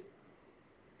CP3,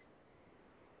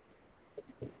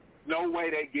 no way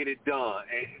they get it done.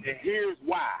 And here's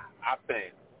why, I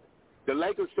think. The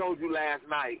Lakers showed you last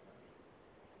night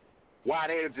why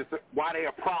they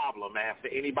a problem, man, for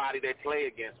anybody they play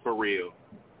against for real.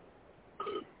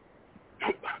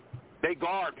 They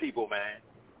guard people, man.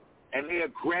 And they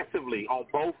aggressively, on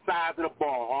both sides of the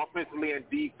ball, offensively and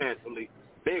defensively,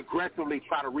 they aggressively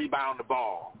try to rebound the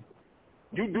ball.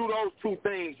 You do those two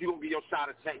things, you're going to get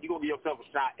yourself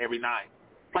a shot every night.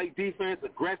 Play defense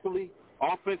aggressively,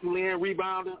 offensively and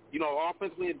rebounding,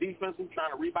 offensively and defensively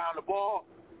trying to rebound the ball,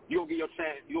 you're going to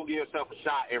get yourself a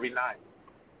shot every night.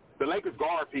 The Lakers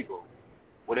guard people.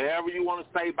 Whatever you want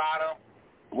to say about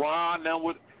them, run them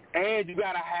with, and you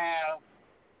got to have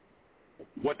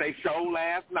what they showed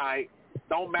last night.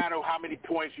 Don't matter how many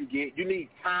points you get. You need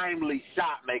timely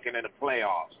shot making in the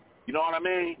playoffs. You know what I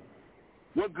mean?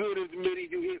 What good is the minute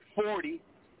you hit 40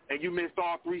 and you missed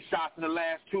all 3 shots in the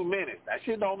last 2 minutes? That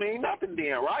shit don't mean nothing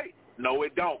then, right? No,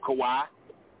 it don't, Kawhi.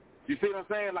 You see what I'm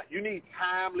saying? Like, you need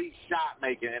timely shot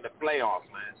making in the playoffs,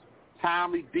 man.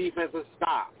 Timely defensive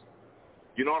stops.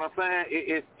 You know what I'm saying?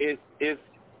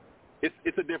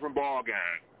 It's a different ball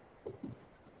game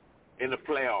in the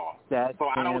playoffs. So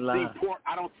I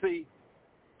don't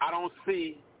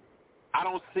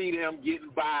see them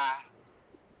getting by.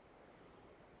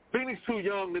 Phoenix too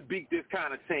young to beat this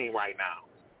kind of team right now.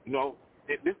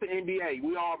 This is the NBA.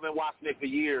 We all been watching it for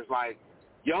years. Like,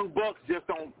 young Bucks just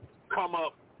don't come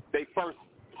up they first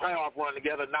playoff run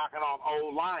together knocking off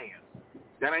old Lions.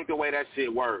 That ain't the way that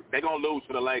shit works. They're going to lose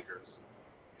to the Lakers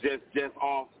just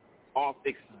off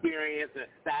experience and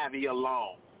savvy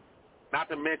alone. Not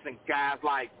to mention guys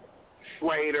like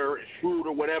Schroeder,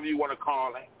 whatever you want to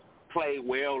call him, played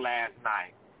well last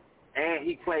night. And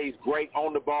he plays great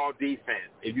on-the-ball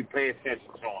defense if you pay attention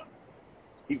to him.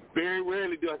 He very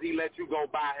rarely does he let you go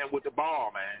by him with the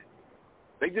ball, man.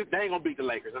 They ain't going to beat the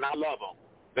Lakers, and I love them.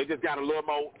 They just got a little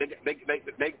more –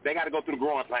 they got to go through the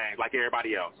growing pains like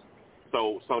everybody else.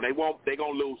 So they won't – they're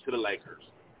going to lose to the Lakers.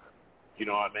 You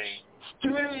know what I mean?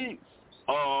 Streets!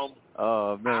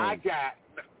 Oh, man.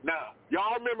 Now,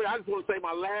 y'all remember – I just want to say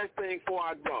my last thing before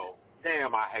I go.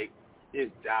 Damn, I hate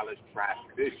It's Dallas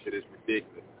traffic. This shit is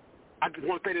ridiculous. I just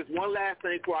want to say this one last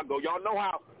thing before I go. Y'all know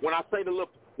how when I say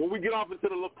when we get off into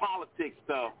the little politics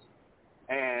stuff,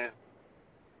 and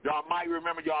y'all might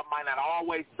remember, y'all might not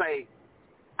always say,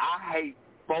 I hate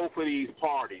both of these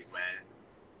parties, man.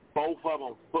 Both of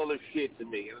them full of shit to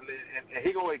me. And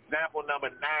here go example number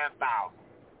 9,000.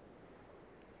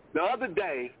 The other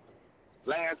day,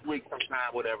 last week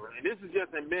sometime, whatever, and this is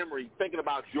just in memory, thinking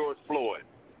about George Floyd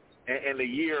and the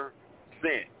year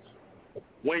since,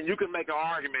 when you can make an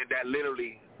argument that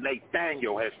literally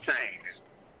Nathaniel has changed.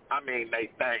 I mean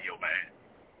Nathaniel, man.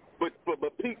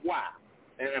 But peep why,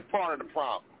 and part of the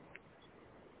problem.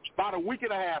 About a week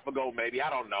and a half ago, maybe, I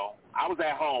don't know, I was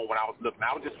at home when I was looking.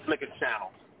 I was just flicking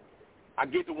channels. I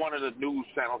get to one of the news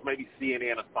channels, maybe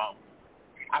CNN or something.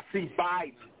 I see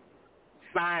Biden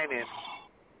signing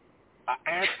an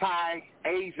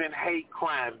anti-Asian hate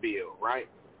crime bill, right?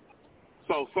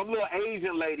 So some little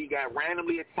Asian lady got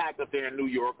randomly attacked up there in New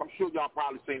York. I'm sure y'all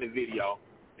probably seen the video.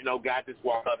 You know, guy just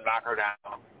walked up and knocked her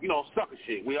down. You know, sucker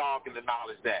shit. We all can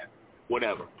acknowledge that.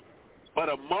 Whatever. But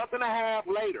a month and a half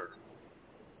later,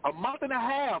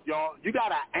 y'all, you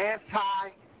got an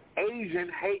anti-Asian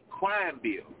hate crime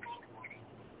bill.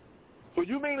 So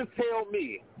you mean to tell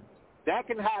me that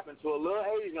can happen to a little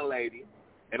Asian lady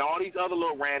and all these other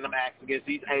little random acts against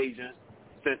these Asians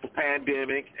since the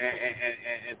pandemic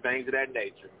and things of that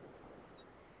nature?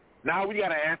 Now we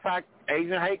got an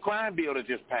anti-Asian hate crime bill that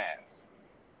just passed.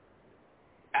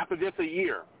 After just a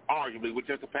year, arguably, with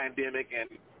just the pandemic and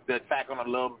the attack on the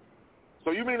little.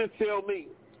 So you mean to tell me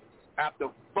after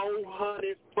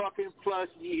 400 fucking plus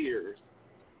years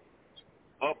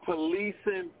of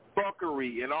policing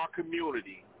fuckery in our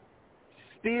community,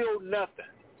 still nothing,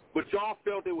 but y'all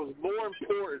felt it was more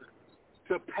important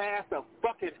to pass a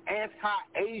fucking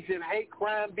anti-Asian hate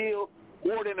crime bill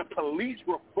more than a police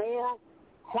reform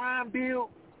crime bill?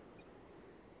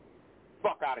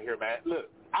 Fuck out of here, man. Look,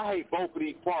 I hate both of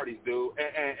these parties, dude,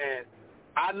 and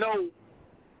I know,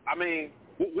 I mean,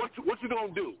 what you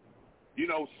gonna do? You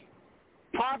know,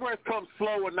 progress comes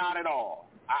slow or not at all.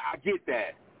 I get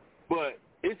that, but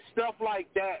it's stuff like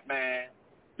that, man,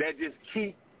 that just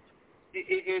keep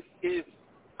it's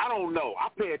I don't know. I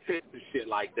pay attention to shit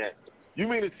like that. You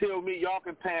mean to tell me y'all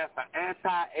can pass an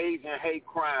anti-Asian hate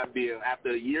crime bill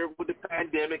after a year with the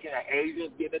pandemic and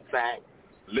Asians getting attacked,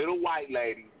 little white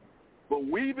ladies, but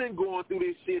we've been going through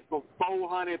this shit for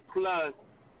 400 plus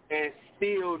and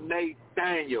still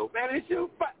Nathaniel. Man, it's your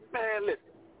man, listen,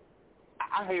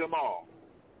 I hate them all.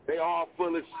 They all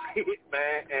full of shit,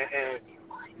 man, and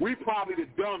we probably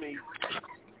the dummies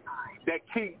that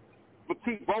keep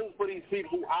voting for these people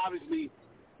who obviously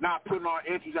not putting our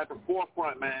interests at the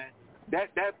forefront, man. That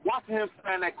watching him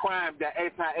sign that crime, that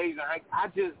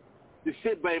anti-Asian, the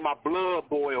shit made my blood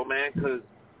boil, man, because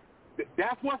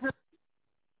that's what's.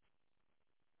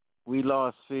 We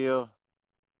lost Phil.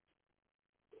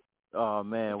 Oh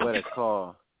man, what a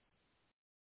call!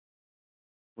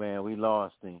 Man, we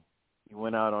lost him. He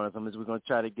went out on us. We're gonna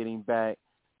try to get him back.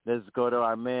 Let's go to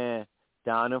our man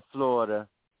down in Florida,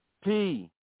 P.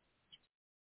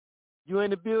 You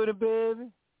in the building, baby?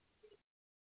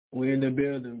 We in the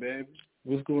building, baby.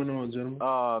 What's going on, gentlemen?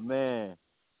 Oh, man.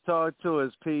 Talk to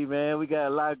us, P, man. We got a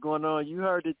lot going on. You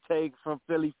heard the take from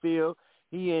Philly Phil.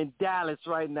 He in Dallas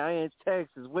right now. He in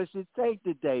Texas. What's your take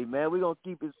today, man? We're going to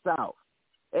keep it south.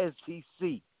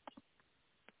 STC.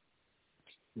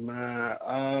 Man,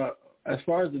 as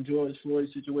far as the George Floyd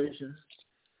situation,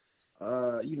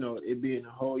 you know, it being a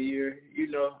whole year, you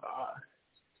know,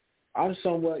 I'm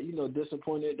somewhat, you know,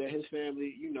 disappointed that his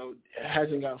family, you know,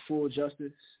 hasn't got full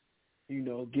justice, you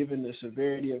know, given the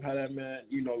severity of how that man,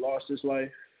 you know, lost his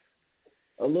life.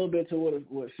 A little bit to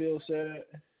what Phil said,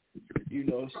 you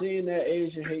know, seeing that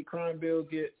Asian hate crime bill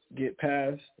get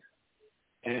passed,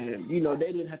 and, you know,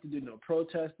 they didn't have to do no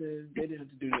protesting, they didn't have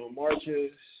to do no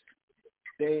marches,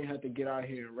 they didn't have to get out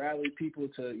here and rally people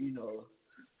to, you know,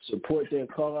 support their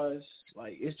cause.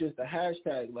 Like, it's just a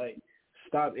hashtag, like,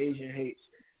 stop Asian hate.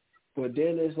 But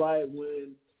then it's like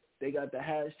when they got the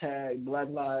hashtag Black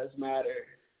Lives Matter,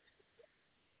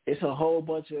 it's a whole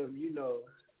bunch of, you know,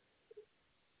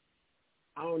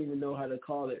 I don't even know how to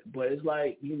call it, but it's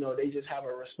like, you know, they just have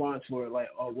a response for it, like,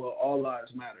 oh, well, all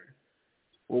lives matter.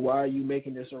 Well, why are you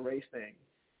making this a race thing?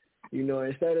 You know,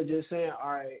 instead of just saying,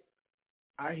 all right,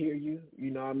 I hear you,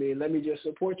 you know what I mean, let me just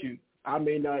support you. I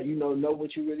may not, you know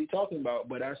what you're really talking about,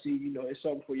 but I see, you know, it's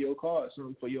something for your cause,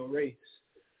 something for your race.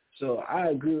 So I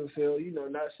agree with Phil, you know,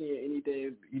 not seeing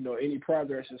anything, you know, any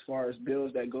progress as far as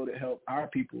bills that go to help our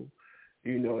people.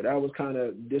 You know, that was kind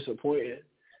of disappointing,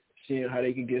 seeing how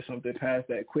they could get something passed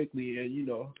that quickly and, you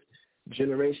know,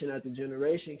 generation after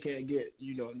generation can't get,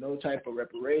 no type of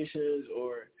reparations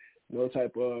or no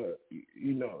type of,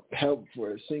 help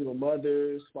for single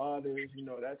mothers, fathers,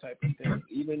 that type of thing.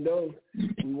 Even though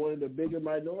we one of the bigger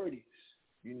minorities,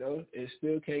 it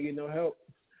still can't get no help.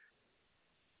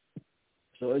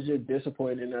 So it's just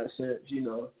disappointing in that sense,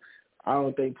 I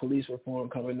don't think police reform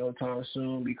coming no time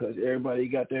soon because everybody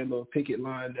got their little picket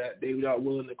line that they not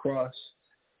willing to cross.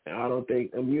 And I don't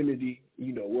think immunity,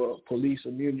 police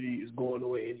immunity is going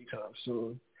away anytime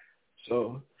soon.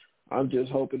 So I'm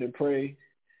just hoping and pray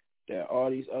that all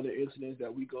these other incidents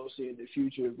that we go see in the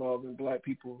future involving black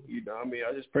people,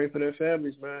 I just pray for their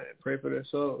families, man, and pray for their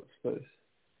souls because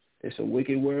it's a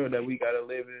wicked world that we got to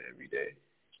live in every day.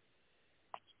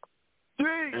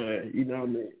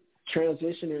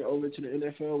 Transitioning over to the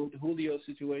NFL with the Julio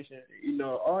situation,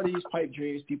 all these pipe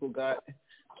dreams people got,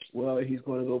 well, he's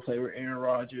going to go play with Aaron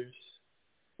Rodgers.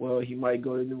 Well, he might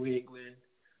go to New England.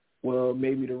 Well,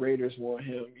 maybe the Raiders want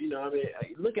him.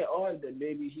 Look at all that.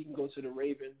 Maybe he can go to the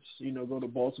Ravens, go to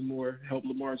Baltimore, help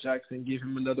Lamar Jackson, give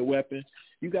him another weapon.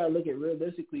 You got to look at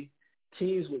realistically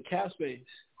teams with cap space.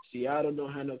 Seattle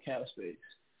don't have no cap space.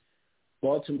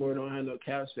 Baltimore don't have no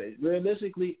cap space.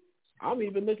 Realistically, I'm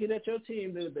even looking at your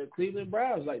team, the Cleveland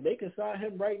Browns. Like, they can sign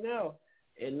him right now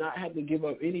and not have to give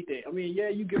up anything.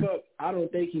 You give up. I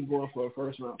don't think he's going for a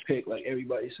first-round pick like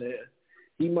everybody's saying.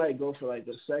 He might go for, like,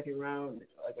 a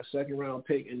second-round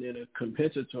pick and then a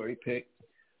compensatory pick.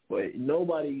 But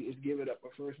nobody is giving up a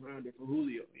first-rounder for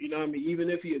Julio. Even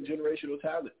if he's a generational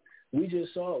talent. We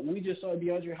just saw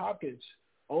DeAndre Hopkins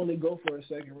only go for a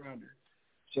second-rounder.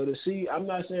 So to see, I'm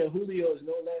not saying Julio is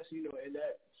no less, in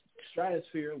that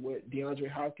stratosphere with DeAndre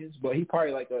Hopkins, but he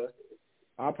probably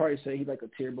I'll probably say he's like a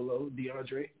tier below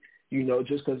DeAndre,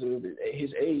 just because of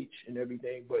his age and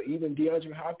everything. But even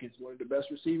DeAndre Hopkins, one of the best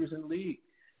receivers in the league,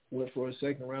 went for a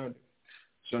second rounder.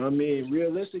 So,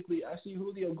 realistically, I see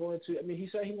Julio going to – he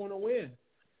said he want to win.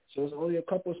 So it's only a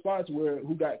couple of spots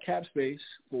who got cap space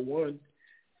for one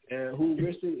and who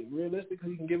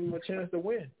realistically can give him a chance to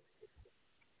win.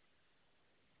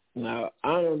 Now,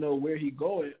 I don't know where he's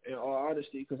going, in all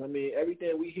honesty, because,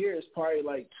 everything we hear is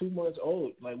probably, 2 months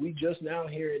old. We just now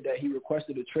hearing that he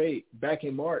requested a trade back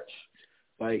in March.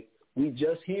 We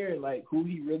just hearing, who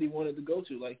he really wanted to go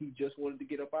to. He just wanted to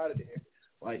get up out of there.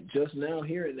 Just now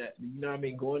hearing that,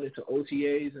 going into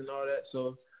OTAs and all that.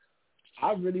 So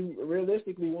I really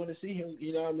realistically want to see him,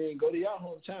 go to your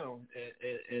hometown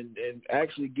and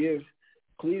actually give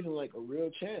Cleveland, a real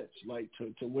chance,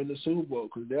 to win the Super Bowl,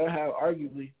 because they'll have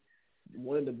arguably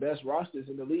one of the best rosters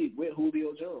in the league with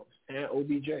Julio Jones and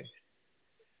OBJ.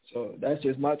 So that's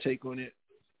just my take on it.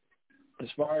 As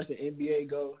far as the NBA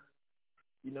go,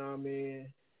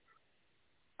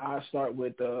 I start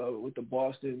with the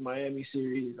Boston-Miami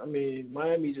series.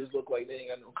 Miami just look like they ain't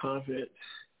got no confidence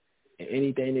in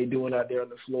anything they're doing out there on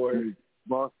the floor.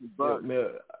 Boston Bucks.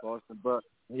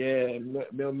 Yeah,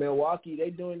 Milwaukee, they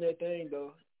doing their thing,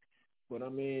 though. But,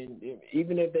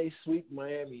 even if they sweep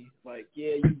Miami,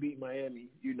 you beat Miami,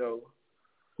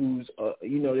 who's,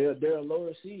 they're a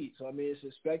lower seed. So, it's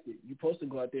expected. You're supposed to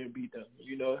go out there and beat them,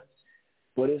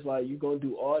 But it's you're going to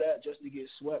do all that just to get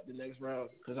swept the next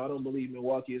round, because I don't believe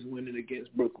Milwaukee is winning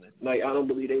against Brooklyn. I don't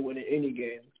believe they winning any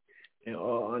game, in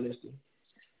all honesty.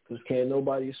 Because can't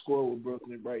nobody score with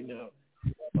Brooklyn right now.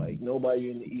 Nobody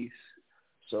in the East.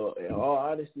 So, in all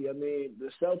honesty,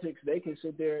 the Celtics, they can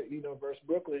sit there, versus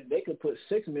Brooklyn. They can put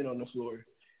 6 men on the floor,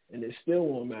 and it still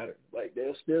won't matter.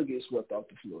 They'll still get swept off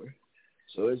the floor.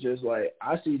 So, it's just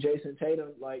I see Jason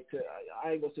Tatum, I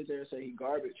ain't going to sit there and say he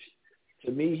garbage.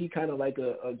 To me, he kind of like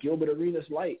a Gilbert Arenas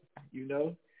light,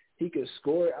 He could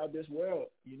score out this world,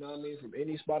 from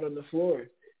any spot on the floor.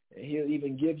 And he'll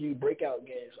even give you breakout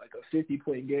games, like a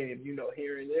 50-point game,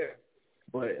 here and there.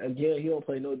 But, again, he don't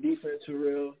play no defense for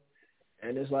real.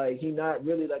 And it's he not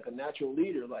really a natural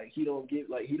leader. He don't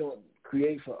he don't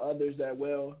create for others that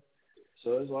well.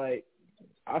 So it's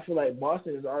I feel like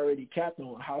Boston is already capped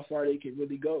on how far they can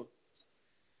really go.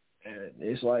 And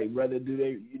it's whether do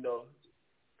they,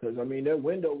 because, their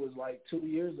window was 2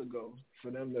 years ago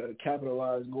for them to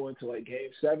capitalize going to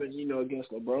Game 7,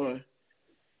 against LeBron.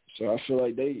 So I feel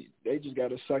like they just got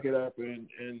to suck it up and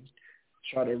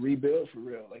try to rebuild for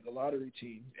real, like a lottery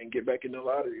team, and get back in the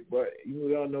lottery. But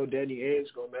we all know Danny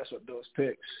Ainge's going to mess up those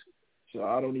picks. So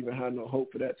I don't even have no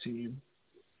hope for that team.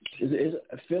 Is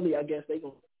Philly, I guess they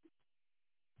going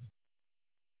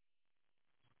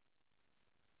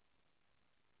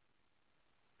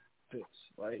to picks.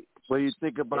 What do you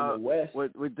think about in the West?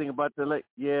 What do you think about the Lakers?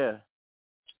 Yeah,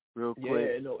 real quick.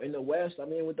 Yeah, in the West,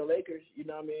 with the Lakers, in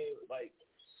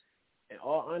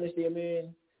all honesty,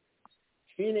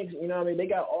 Phoenix, you know what I mean, they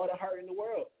got all the heart in the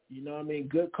world. You know what I mean?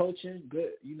 Good coaching,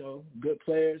 good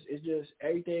players. It's just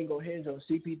everything going to hinge on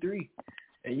CP3.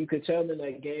 And you could tell him in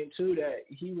that game, too, that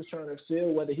he was trying to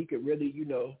feel whether he could really,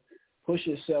 push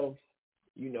himself,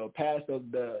 past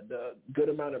the good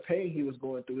amount of pain he was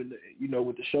going through,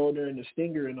 with the shoulder and the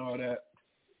stinger and all that.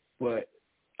 But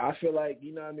I feel like,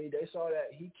 they saw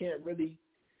that he can't really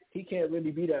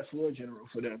be that floor general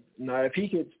for them. Now, if he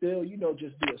could still,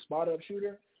 just be a spot-up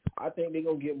shooter, I think they're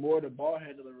going to get more of the ball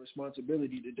handling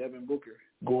responsibility to Devin Booker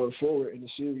going forward in the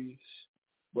series.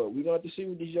 But we're going to have to see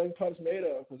what these young pups made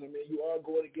of because, you are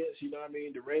going against,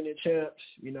 the reigning champs,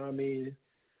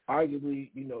 arguably,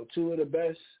 two of the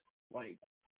best,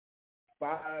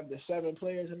 5 to 7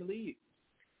 players in the league,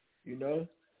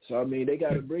 So, they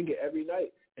got to bring it every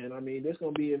night. And, this is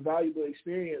going to be a valuable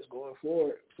experience going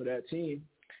forward for that team.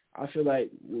 I feel like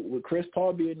with Chris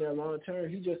Paul being there long term,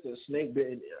 he's just a snake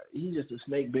bitten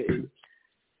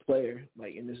player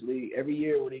in this league. Every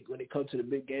year when they come to the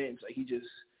big games, he just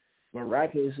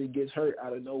miraculously gets hurt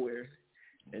out of nowhere,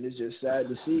 and it's just sad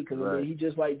to see because he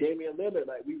just like Damian Lillard.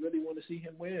 We really want to see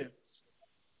him win.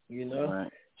 Right.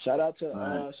 Shout out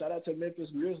to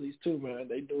Memphis Grizzlies too, man.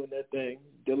 They doing that thing.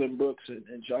 Dylan Brooks and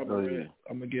Ja Morant. Yeah.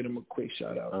 I'm gonna give them a quick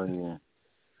shout out. Oh yeah.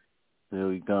 There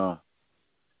we go.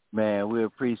 Man, we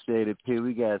appreciate it, P.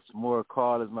 We got some more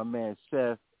callers. My man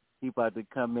Seth, he about to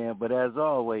come in. But as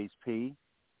always, P,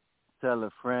 tell a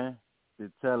friend to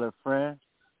tell a friend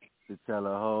to tell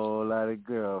a whole lot of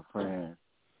girlfriends.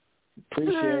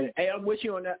 Appreciate it. Hey, I'm with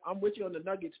you on that. I'm with you on the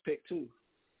Nuggets pick too.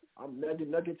 I'm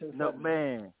Nuggets and no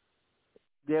man.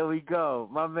 There we go,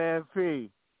 my man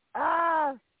P.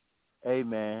 Hey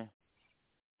man,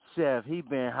 Chef, he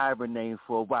been hibernating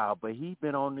for a while, but he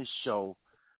been on the show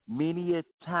many a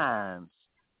times.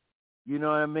 You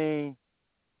know what I mean?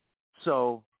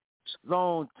 So,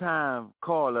 long time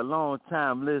caller, long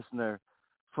time listener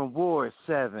from Ward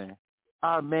 7.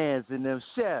 Our man's in them.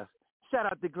 Chef, shout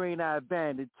out to Green Eye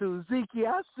Bandit too. Zeke,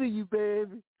 I see you,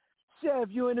 baby. Chef,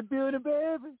 you in the building,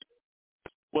 baby?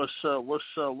 What's up? What's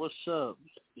up? What's up?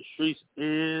 The streets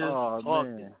is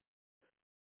talking. Man.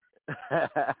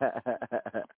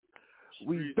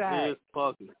 We back. Is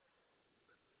talking.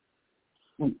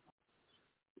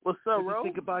 What's up, What Ro? you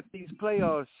think about these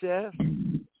playoffs, Chef?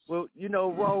 Well,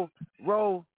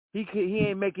 Ro, he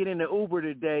ain't make it in the Uber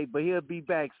today, but he'll be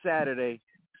back Saturday.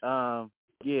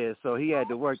 Yeah, so he had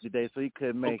to work today, so he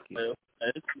couldn't make it.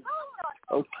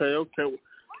 Okay.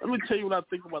 Let me tell you what I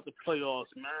think about the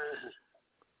playoffs, man.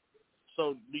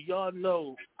 So, do y'all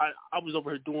know, I was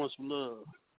over here doing some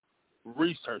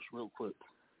research real quick.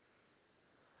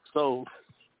 So,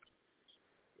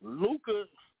 Luka,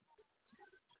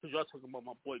 because y'all talking about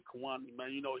my boy Kawhi, man,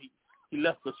 he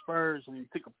left the Spurs and he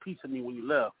took a piece of me when he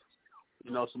left.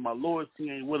 So my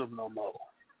loyalty ain't with him no more.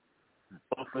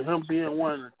 But for him being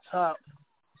one of the top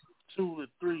 2 to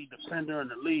 3 defender in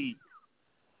the league,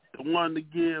 the one to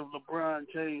give LeBron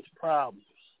James problems,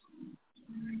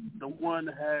 the one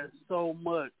that has so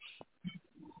much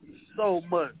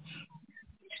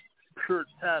pure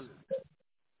talent.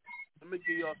 Let me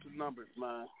give y'all some numbers,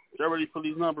 man. Y'all ready for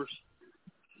these numbers?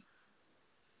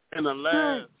 In the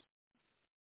last,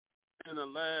 because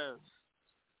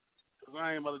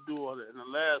I ain't about to do all that. In the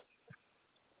last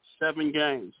 7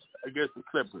 games against the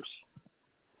Clippers,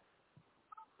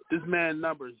 this man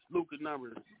numbers, Luka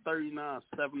numbers, 39,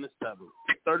 7 to 7,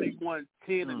 31,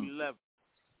 10 and 11,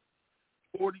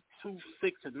 42,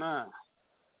 6 and 9,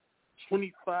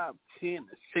 25, 10 and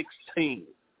 16,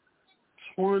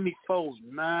 24,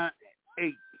 9 and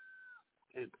 8,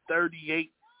 and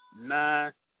 38,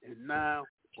 9 and 9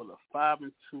 with a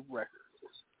 5-2 record.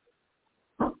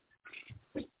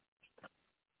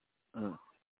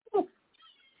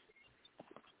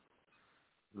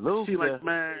 Luka. See,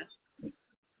 man,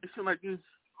 it seems like this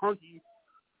hunky,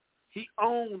 he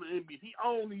owned the NBA. He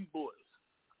owned these boys.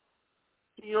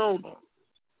 He owned them.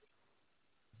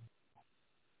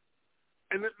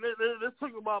 And let's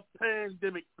talk about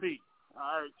pandemic P.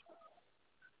 All right.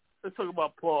 Let's talk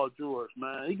about Paul George,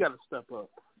 man. He got to step up.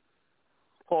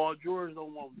 Paul George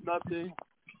don't want nothing.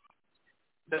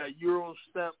 That Euro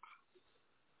step,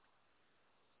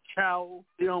 cow,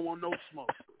 he don't want no smoke.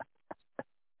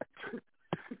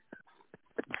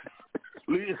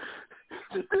 Leave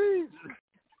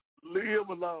him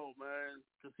alone, man,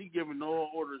 because he giving all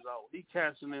orders out. He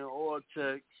cashing in all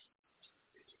checks.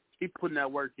 He putting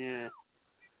that work in.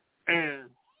 And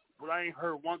what I ain't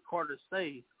heard one Carter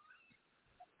say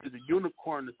is the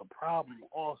unicorn is a problem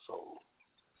also.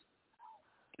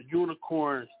 The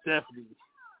unicorn is definitely,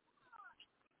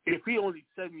 if he only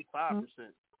 75%,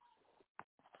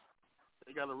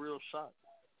 they got a real shot.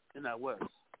 in that West.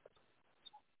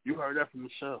 You heard that from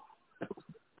Michelle.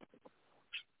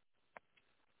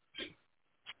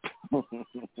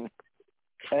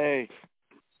 Hey,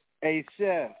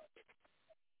 Chef.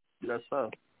 Yes, sir.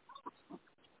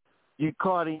 You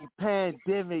caught him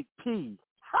Pandemic P.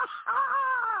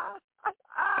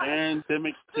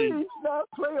 Pandemic P. He's not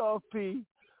playoff P,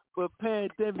 but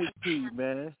Pandemic P,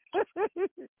 man.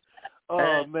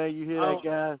 Man, you hear that,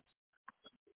 guys?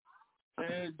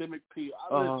 Pandemic P.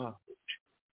 I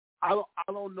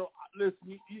don't know.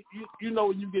 Listen, you know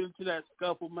when you get into that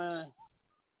scuffle, man,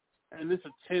 and it's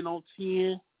a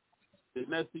 10-on-10. The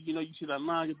next thing you know, you see that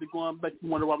line get to going back. You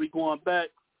wonder why we going back.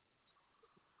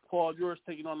 Paul George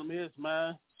taking on them hits,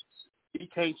 man. He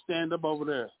can't stand up over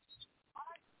there.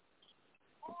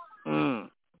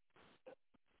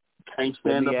 Can't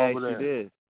stand up over there.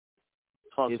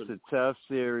 It's a tough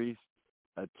series,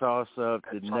 a toss-up,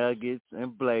 the Nuggets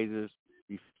and Blazers.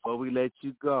 Before we let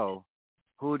you go,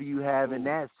 who do you have in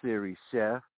that series,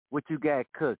 Chef? What you got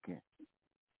cooking?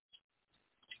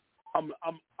 I'm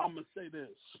gonna say this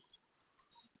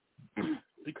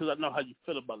because I know how you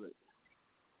feel about it,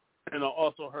 and I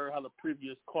also heard how the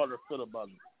previous caller felt about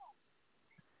it.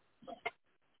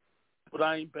 But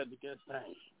I ain't betting against that.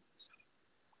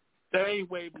 They ain't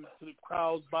waving to the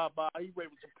crowds bye-bye. He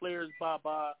waving to players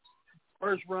bye-bye.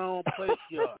 First round, play,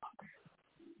 yeah.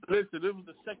 Listen, it was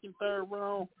the second, third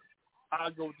round.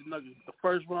 I'll go with the Nuggets. The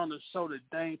first round, the show that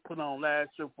Dane put on last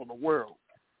year for the world.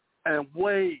 And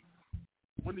Wade,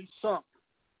 when he sunk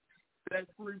that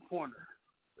three-pointer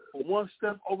for one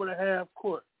step over the half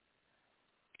court,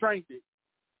 strength it,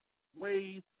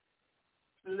 Wade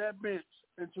to that bench,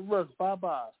 and to Russ,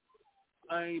 bye-bye.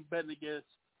 I ain't betting against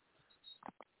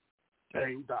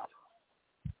Dame Dollar.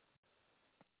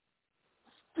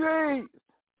 Straight.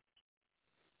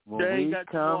 When we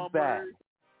come back,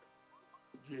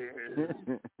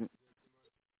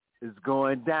 it's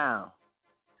going down.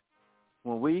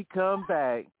 When we come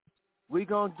back, we're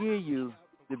going to give you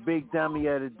the big dummy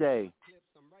of the day.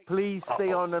 Please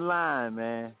stay on the line,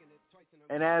 man.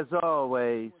 And as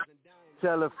always,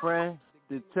 tell a friend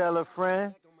to tell a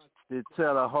friend to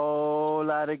tell a whole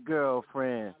lot of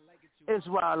girlfriends. It's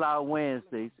Wild Out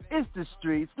Wednesdays. It's the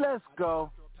streets. Let's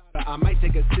go. I might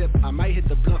take a sip, I might hit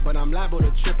the blunt, but I'm liable to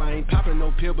trip. I ain't popping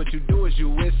no pill, but you do as you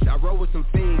wish. I roll with some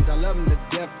fiends, I love them to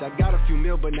death. I got a few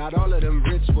mil, but not all of them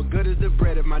rich. What good is the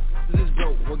bread if my is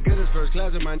broke? What good is first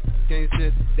class if my can't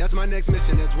sit? That's my next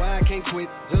mission, that's why I can't quit.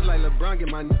 Just like LeBron, get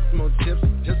my more chips.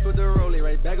 Just put the rollie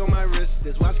right back on my wrist.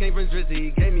 This watch came from Drizzy,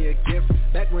 he gave me a gift.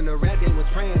 Back when the rap game was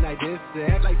praying like this. To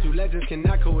act like two legends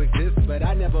cannot coexist. But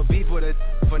I never beef with it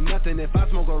for nothing. If I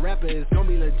smoke a rapper, it's gonna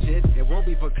be legit. It won't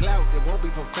be for clout, it won't be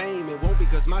for fame. It won't be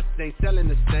cause my shit ain't selling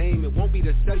the same. It won't be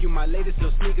to sell you my latest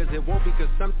little sneakers. It won't be cause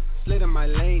some slid in my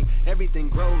lane. Everything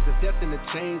grows, it's destined to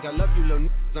change. I love you little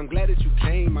niggas, I'm glad that you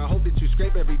came. I hope that you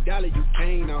scrape every dollar you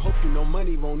came. I hope you know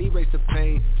money won't erase the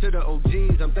pain. To the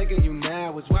OGs, I'm thanking you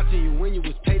now. Was watching you when you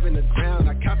was paving the ground.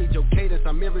 I copied your cadence,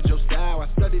 I mirrored your style. I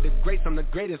studied the greats, I'm the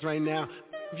greatest right now.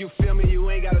 If you feel me, you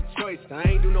ain't got a choice. I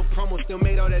ain't do no promo, still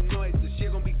made all that noise. This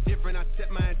shit gon' be different, I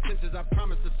set my intentions. I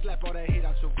promise to slap all that hate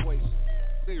out your voice.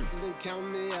 It's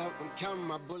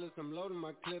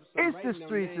the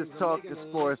Streets is Talk, the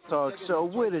sports talk show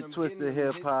with a twist of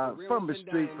hip-hop from a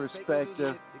street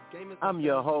perspective. I'm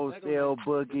your host, L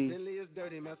Boogie.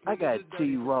 I got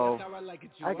T-Roll.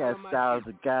 I got Styles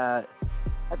of God.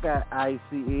 I got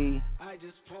ICE. I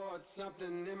just poured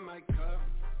something in my cup.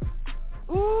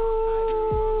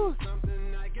 Ooh,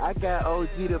 I got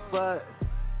OG the Butt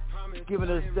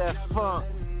giving us that funk.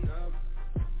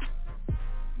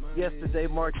 Yesterday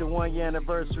marked the 1-year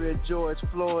anniversary of George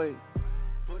Floyd's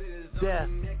death.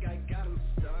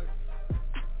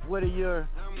 What are your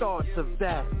thoughts of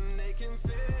that?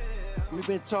 We've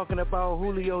been talking about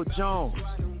Julio Jones.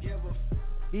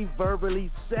 He verbally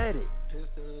said it.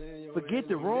 Forget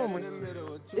the rumor.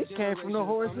 It came from the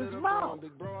horse's mouth.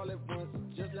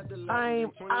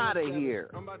 I'm out of here.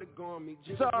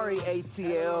 Sorry,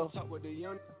 ATL.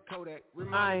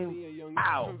 I'm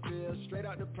out.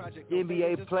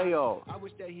 NBA playoffs.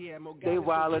 They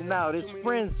wildin' out. It's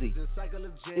frenzy.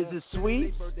 Is it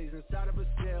sweet?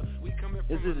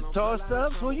 Is it a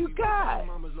toss-up? Who you got?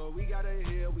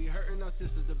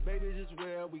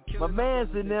 My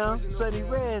man's in there. Sonny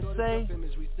Red say.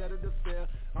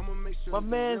 My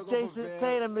man Jason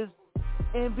Tatum is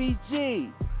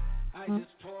MVG.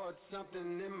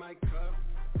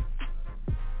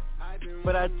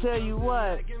 But I tell you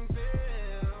what,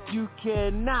 you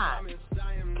cannot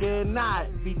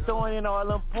be throwing in all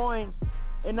them points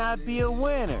and not be a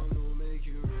winner.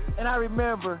 And I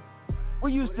remember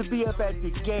we used to be up at the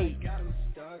gate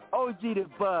OG the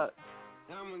Buck.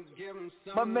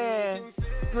 My man,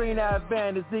 Green Eye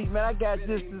Bandit Zeke, man, I got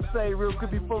this to say real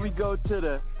quick before we go to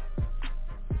the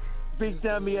big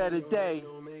dummy of the day.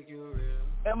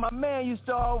 And my man used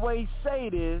to always say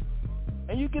this,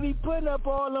 and you can be putting up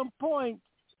all them points,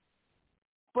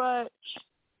 but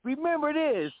remember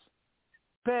this,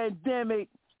 pandemic,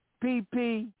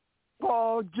 PP,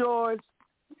 Paul George,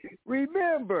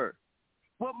 remember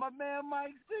what my man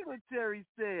Mike Singletary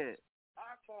said.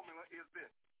 Our formula is this.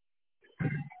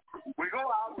 We go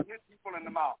out and hit people in the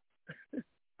mouth,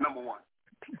 number one.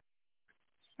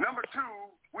 Number two,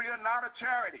 we are not a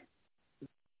charity.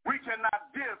 We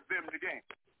cannot give them the game.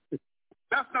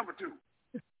 That's number two.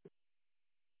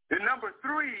 And number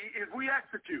three is we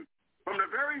execute from the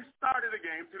very start of the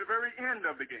game to the very end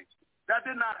of the game. That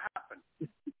did not happen.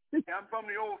 I'm from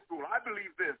the old school. I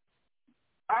believe this.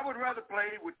 I would rather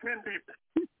play with 10 people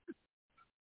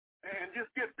and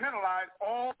just get penalized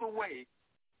all the way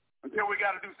until we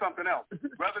got to do something else,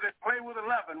 rather than play with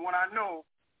 11 when I know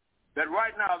that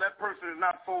right now that person is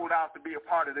not sold out to be a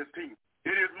part of this team.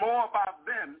 It is more about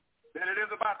them than it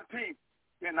is about the team.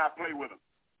 Cannot play with them.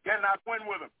 Cannot win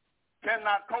with them.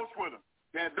 Cannot coach with them.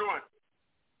 Can't do it.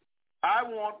 I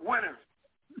want winners.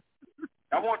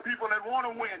 I want people that want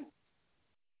to win.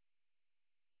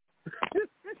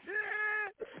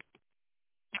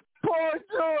 Paul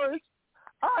George,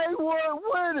 I want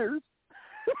winners.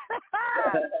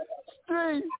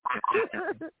 Street.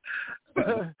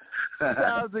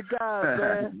 Sounds a guy,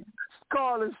 man.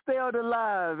 Call and stay on the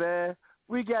line, man.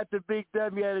 We got the big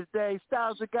dummy of the day.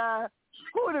 Styles a guy.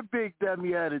 Who the big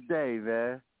dummy of the day,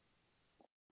 man?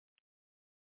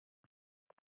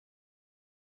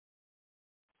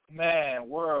 Man,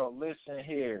 world, listen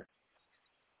here.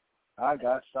 I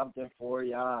got something for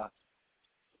y'all.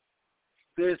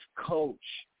 This coach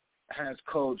has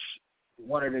coached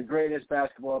one of the greatest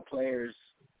basketball players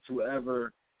to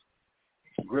ever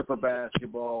grip a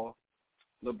basketball,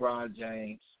 LeBron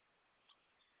James.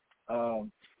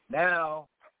 Now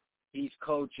he's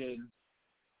coaching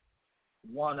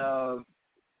one of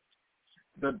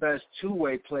the best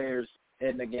two-way players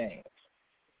in the game.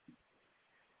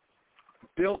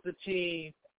 Built the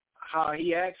team how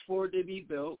he asked for it to be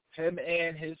built, him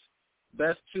and his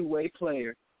best two-way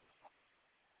player,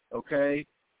 okay?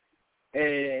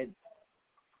 And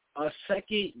a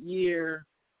second-year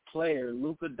player,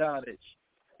 Luka Doncic,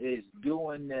 is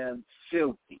doing them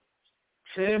filthy.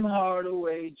 Tim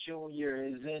Hardaway Jr.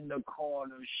 is in the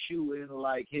corner shooting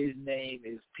like his name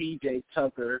is P.J.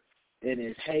 Tucker in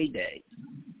his heyday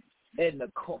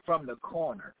from the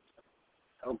corner,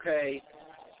 okay?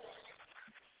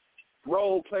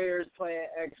 Role players playing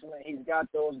excellent. He's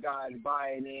got those guys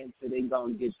buying in so they're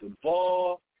going to get the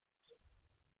ball.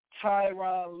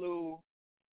 Tyronn Lue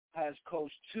has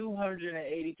coached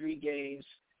 283 games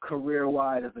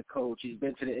career-wide as a coach. He's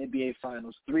been to the NBA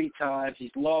Finals 3 times.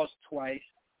 He's lost twice.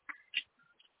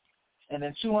 And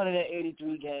in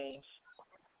 283 games,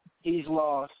 he's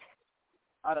lost,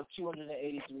 out of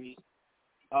 283,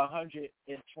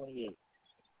 128.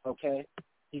 Okay?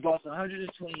 He's lost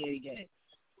 128 games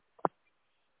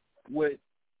with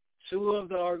two of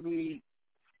the arguably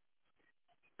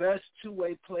best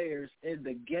two-way players in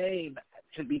the game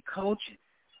to be coaching.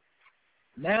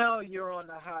 Now you're on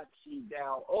the hot seat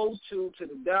down 0-2 to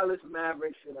the Dallas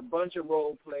Mavericks and a bunch of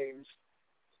role players.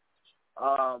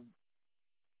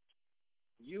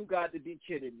 You got to be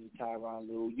kidding me, Tyronn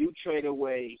Lue. You trade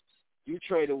away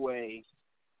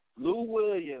Lou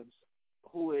Williams,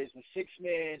 who is the sixth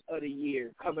man of the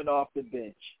year coming off the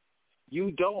bench.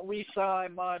 You don't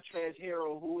re-sign Montrezl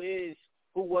Harrell,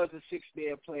 who was a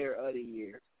sixth-man player of the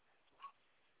year.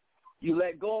 You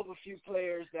let go of a few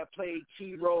players that played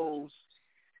key roles,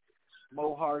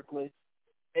 Mo Harkless,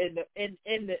 in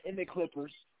the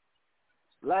Clippers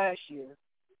last year,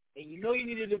 and you know you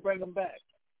needed to bring them back,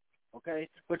 okay?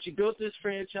 But you built this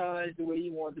franchise the way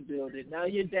you wanted to build it. Now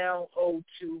you're down 0-2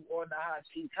 on the hot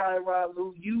seat. Tyronn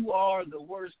Lue, you are the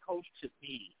worst coach to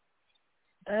me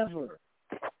ever.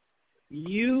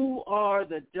 You are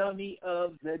the dummy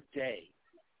of the day.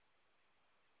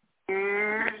 Dummy.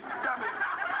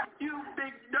 You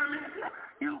big dummy.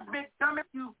 You big dummy.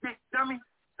 You big dummy.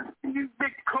 You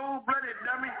big cold-blooded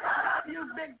dummy. You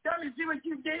big dummy. See what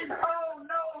you did? Oh,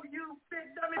 no, you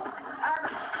big dummy.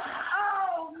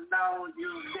 Oh, no,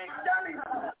 you big dummy.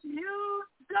 You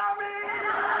dummy.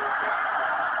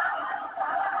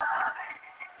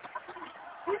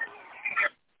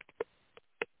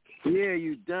 Yeah,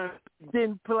 you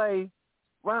didn't play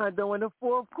Rondo in the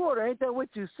fourth quarter. Ain't that what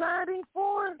you signed him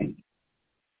for?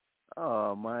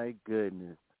 Oh, my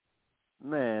goodness.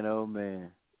 Man, oh,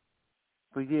 man.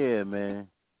 But, yeah, man,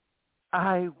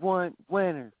 I want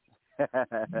winners.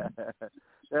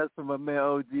 That's from my man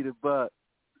OG the Buck.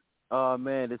 Oh,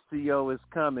 man, the CEO is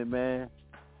coming, man.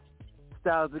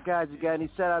 Styles of God, you got any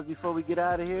shout-outs before we get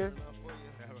out of here?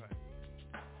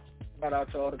 Shout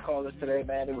out to all the callers today,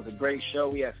 man. It was a great show.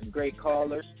 We had some great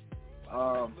callers.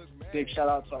 Big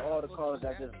shout-out to all the callers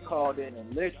that just called in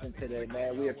and listened today,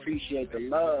 man. We appreciate the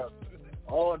love.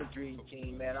 All the Dream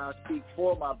Team, man. I speak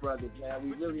for my brothers, man.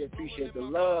 We really appreciate the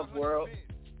love, world.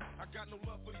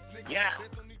 Yeah.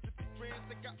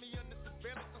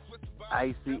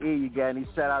 ICE, you got any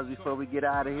shout-outs before we get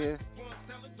out of here?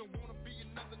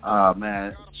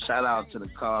 Man, shout out to the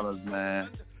callers, man.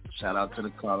 Shout out to the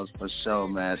callers for sure,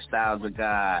 man. Styles of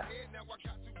God,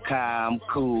 calm,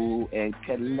 cool, and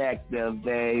collective,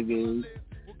 baby.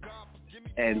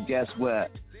 And guess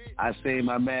what? I seen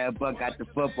my man Buck at the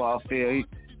football field.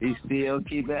 He still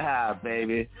keep it high,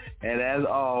 baby. And as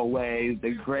always,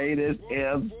 the greatest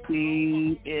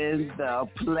MC in the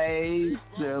place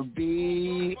to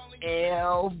be,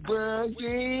 L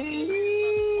Boogie.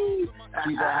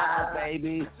 Keep it high,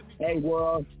 baby. Hey,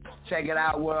 world, check it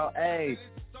out, world. Hey,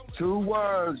 2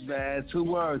 words, man, 2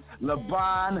 words.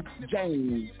 LeBron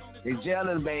James is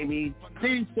yelling, baby.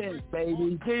 Defense,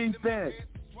 baby, defense.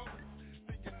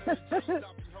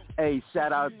 Hey,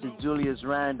 shout out to Julius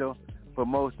Randle for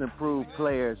most improved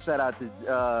player. Shout out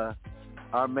to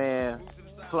our man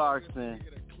Clarkson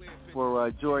for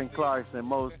Jordan Clarkson,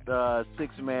 most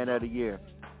sixth man of the year.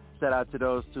 Shout out to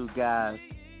those 2 guys.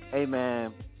 Hey,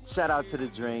 man, shout out to the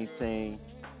Dream Team.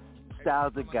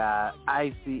 Styles of God,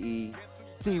 ICE.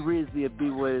 T. Rizzy will be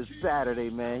with us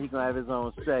Saturday, man. He going to have his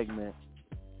own segment.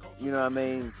 You know what I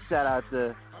mean? Shout out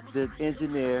to the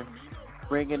engineer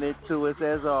bringing it to us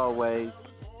as always,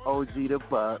 OG the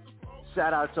Buck.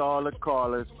 Shout out to all the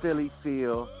callers. Philly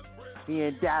Phil, he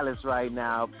in Dallas right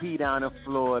now. P down in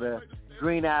Florida.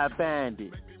 Green Eye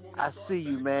Bandit, I see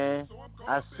you, man.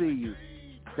 I see you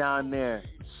down there.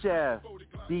 Chef,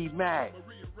 D-Mac,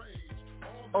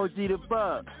 OG the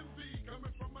Buck.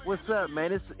 What's up,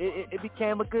 man? It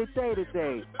became a good day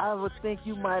today. I would think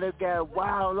you might have got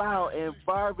wild out and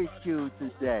barbecued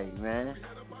today, man.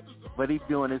 But he's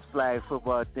doing his flag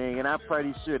football thing, and I'm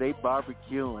pretty sure they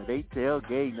barbecuing. They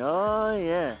tailgating. Oh,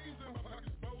 yeah.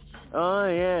 Oh,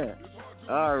 yeah.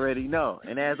 I already know.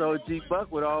 And as OG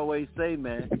Buck would always say,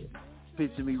 man,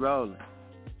 picture me rolling.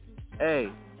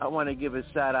 Hey, I want to give a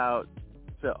shout-out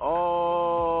to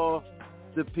all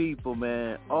the people,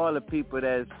 man, all the people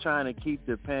that's trying to keep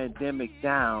the pandemic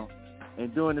down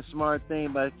and doing the smart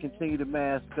thing by continue to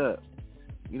mask up.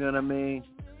 You know what I mean?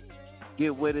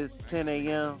 Get with us 10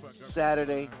 a.m.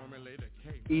 Saturday,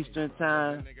 Eastern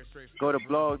Time. Go to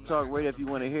Blog Talk Radio if you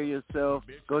want to hear yourself.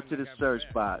 Go to the search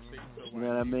box. You know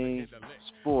what I mean?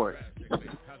 Sport.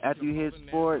 After you hit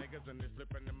sport,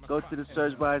 go to the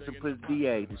search box and put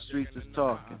DA. The Streets is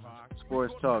Talking.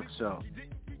 Sports Talk Show.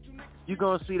 You're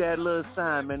going to see that little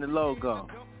sign, man, the logo.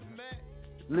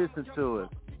 Listen to it.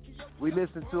 We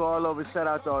listen to all over. Shout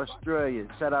out to Australia.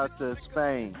 Shout out to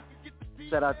Spain.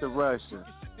 Shout out to Russia.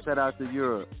 Shout out to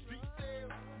Europe.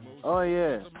 Oh,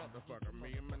 yeah.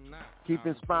 Keep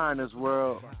inspiring us,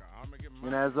 world.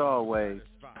 And as always,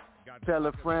 tell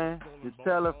a friend, to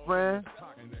tell a friend,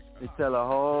 to tell a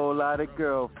whole lot of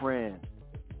girlfriends.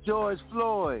 George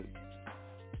Floyd,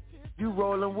 you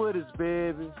rolling with us,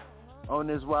 baby, on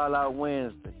this Wild Out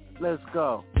Wednesday. Let's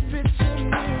go.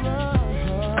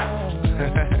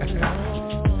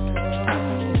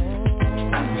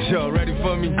 Y'all ready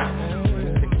for me?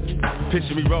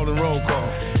 Picture me rolling roll call.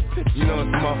 You know,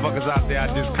 some motherfuckers out there I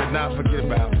just could not forget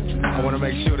about. I want to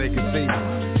make sure they can see me.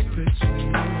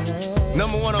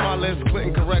 Number 1 on my list,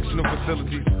 Clinton Correctional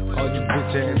Facilities. All you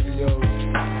bitch ass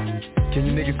CEOs. Can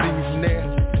you niggas see me from there?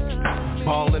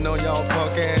 Balling on y'all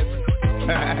punk ass.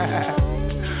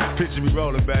 Picture me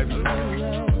rolling, baby.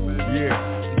 Yeah.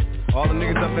 All the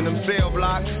niggas up in them cell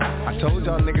blocks. I told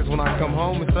y'all niggas when I come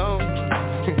home it's on.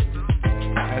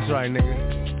 That's right, nigga.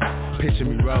 Picture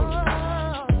me rolling.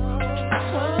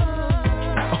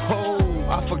 Oh,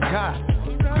 I forgot.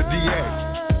 The DA.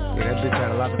 Yeah, that bitch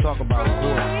had a lot to talk about, of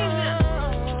course.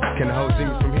 Can the hoe see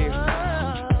me from here?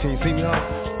 Can you see me, hoe?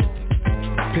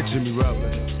 Picture me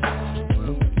rolling.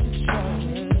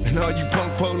 And all you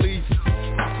punk police,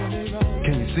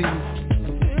 can you see me?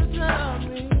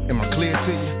 Am I clear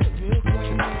to you?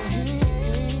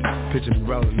 Picture me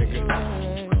rolling, nigga.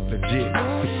 Legit.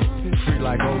 Free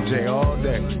like OJ all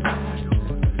day.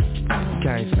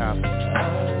 Can't stop it.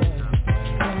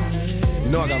 You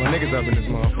know I got my niggas up in this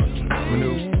motherfucker.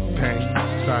 Manu, Pain,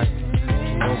 Sight,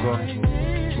 Mogo,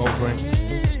 Mobrain.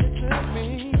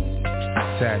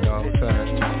 Sad dog, what's up?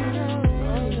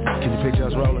 Can you picture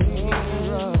us rolling?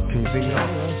 See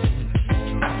y'all.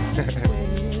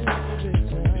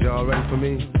 Y'all ready for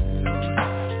me?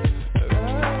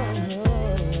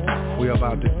 We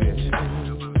about this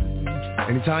bitch.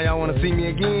 Anytime y'all want to see me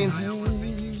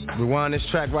again, rewind this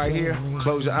track right here,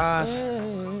 close your eyes,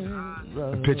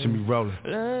 and picture me rolling.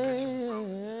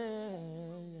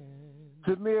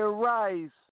 Tamir Rice.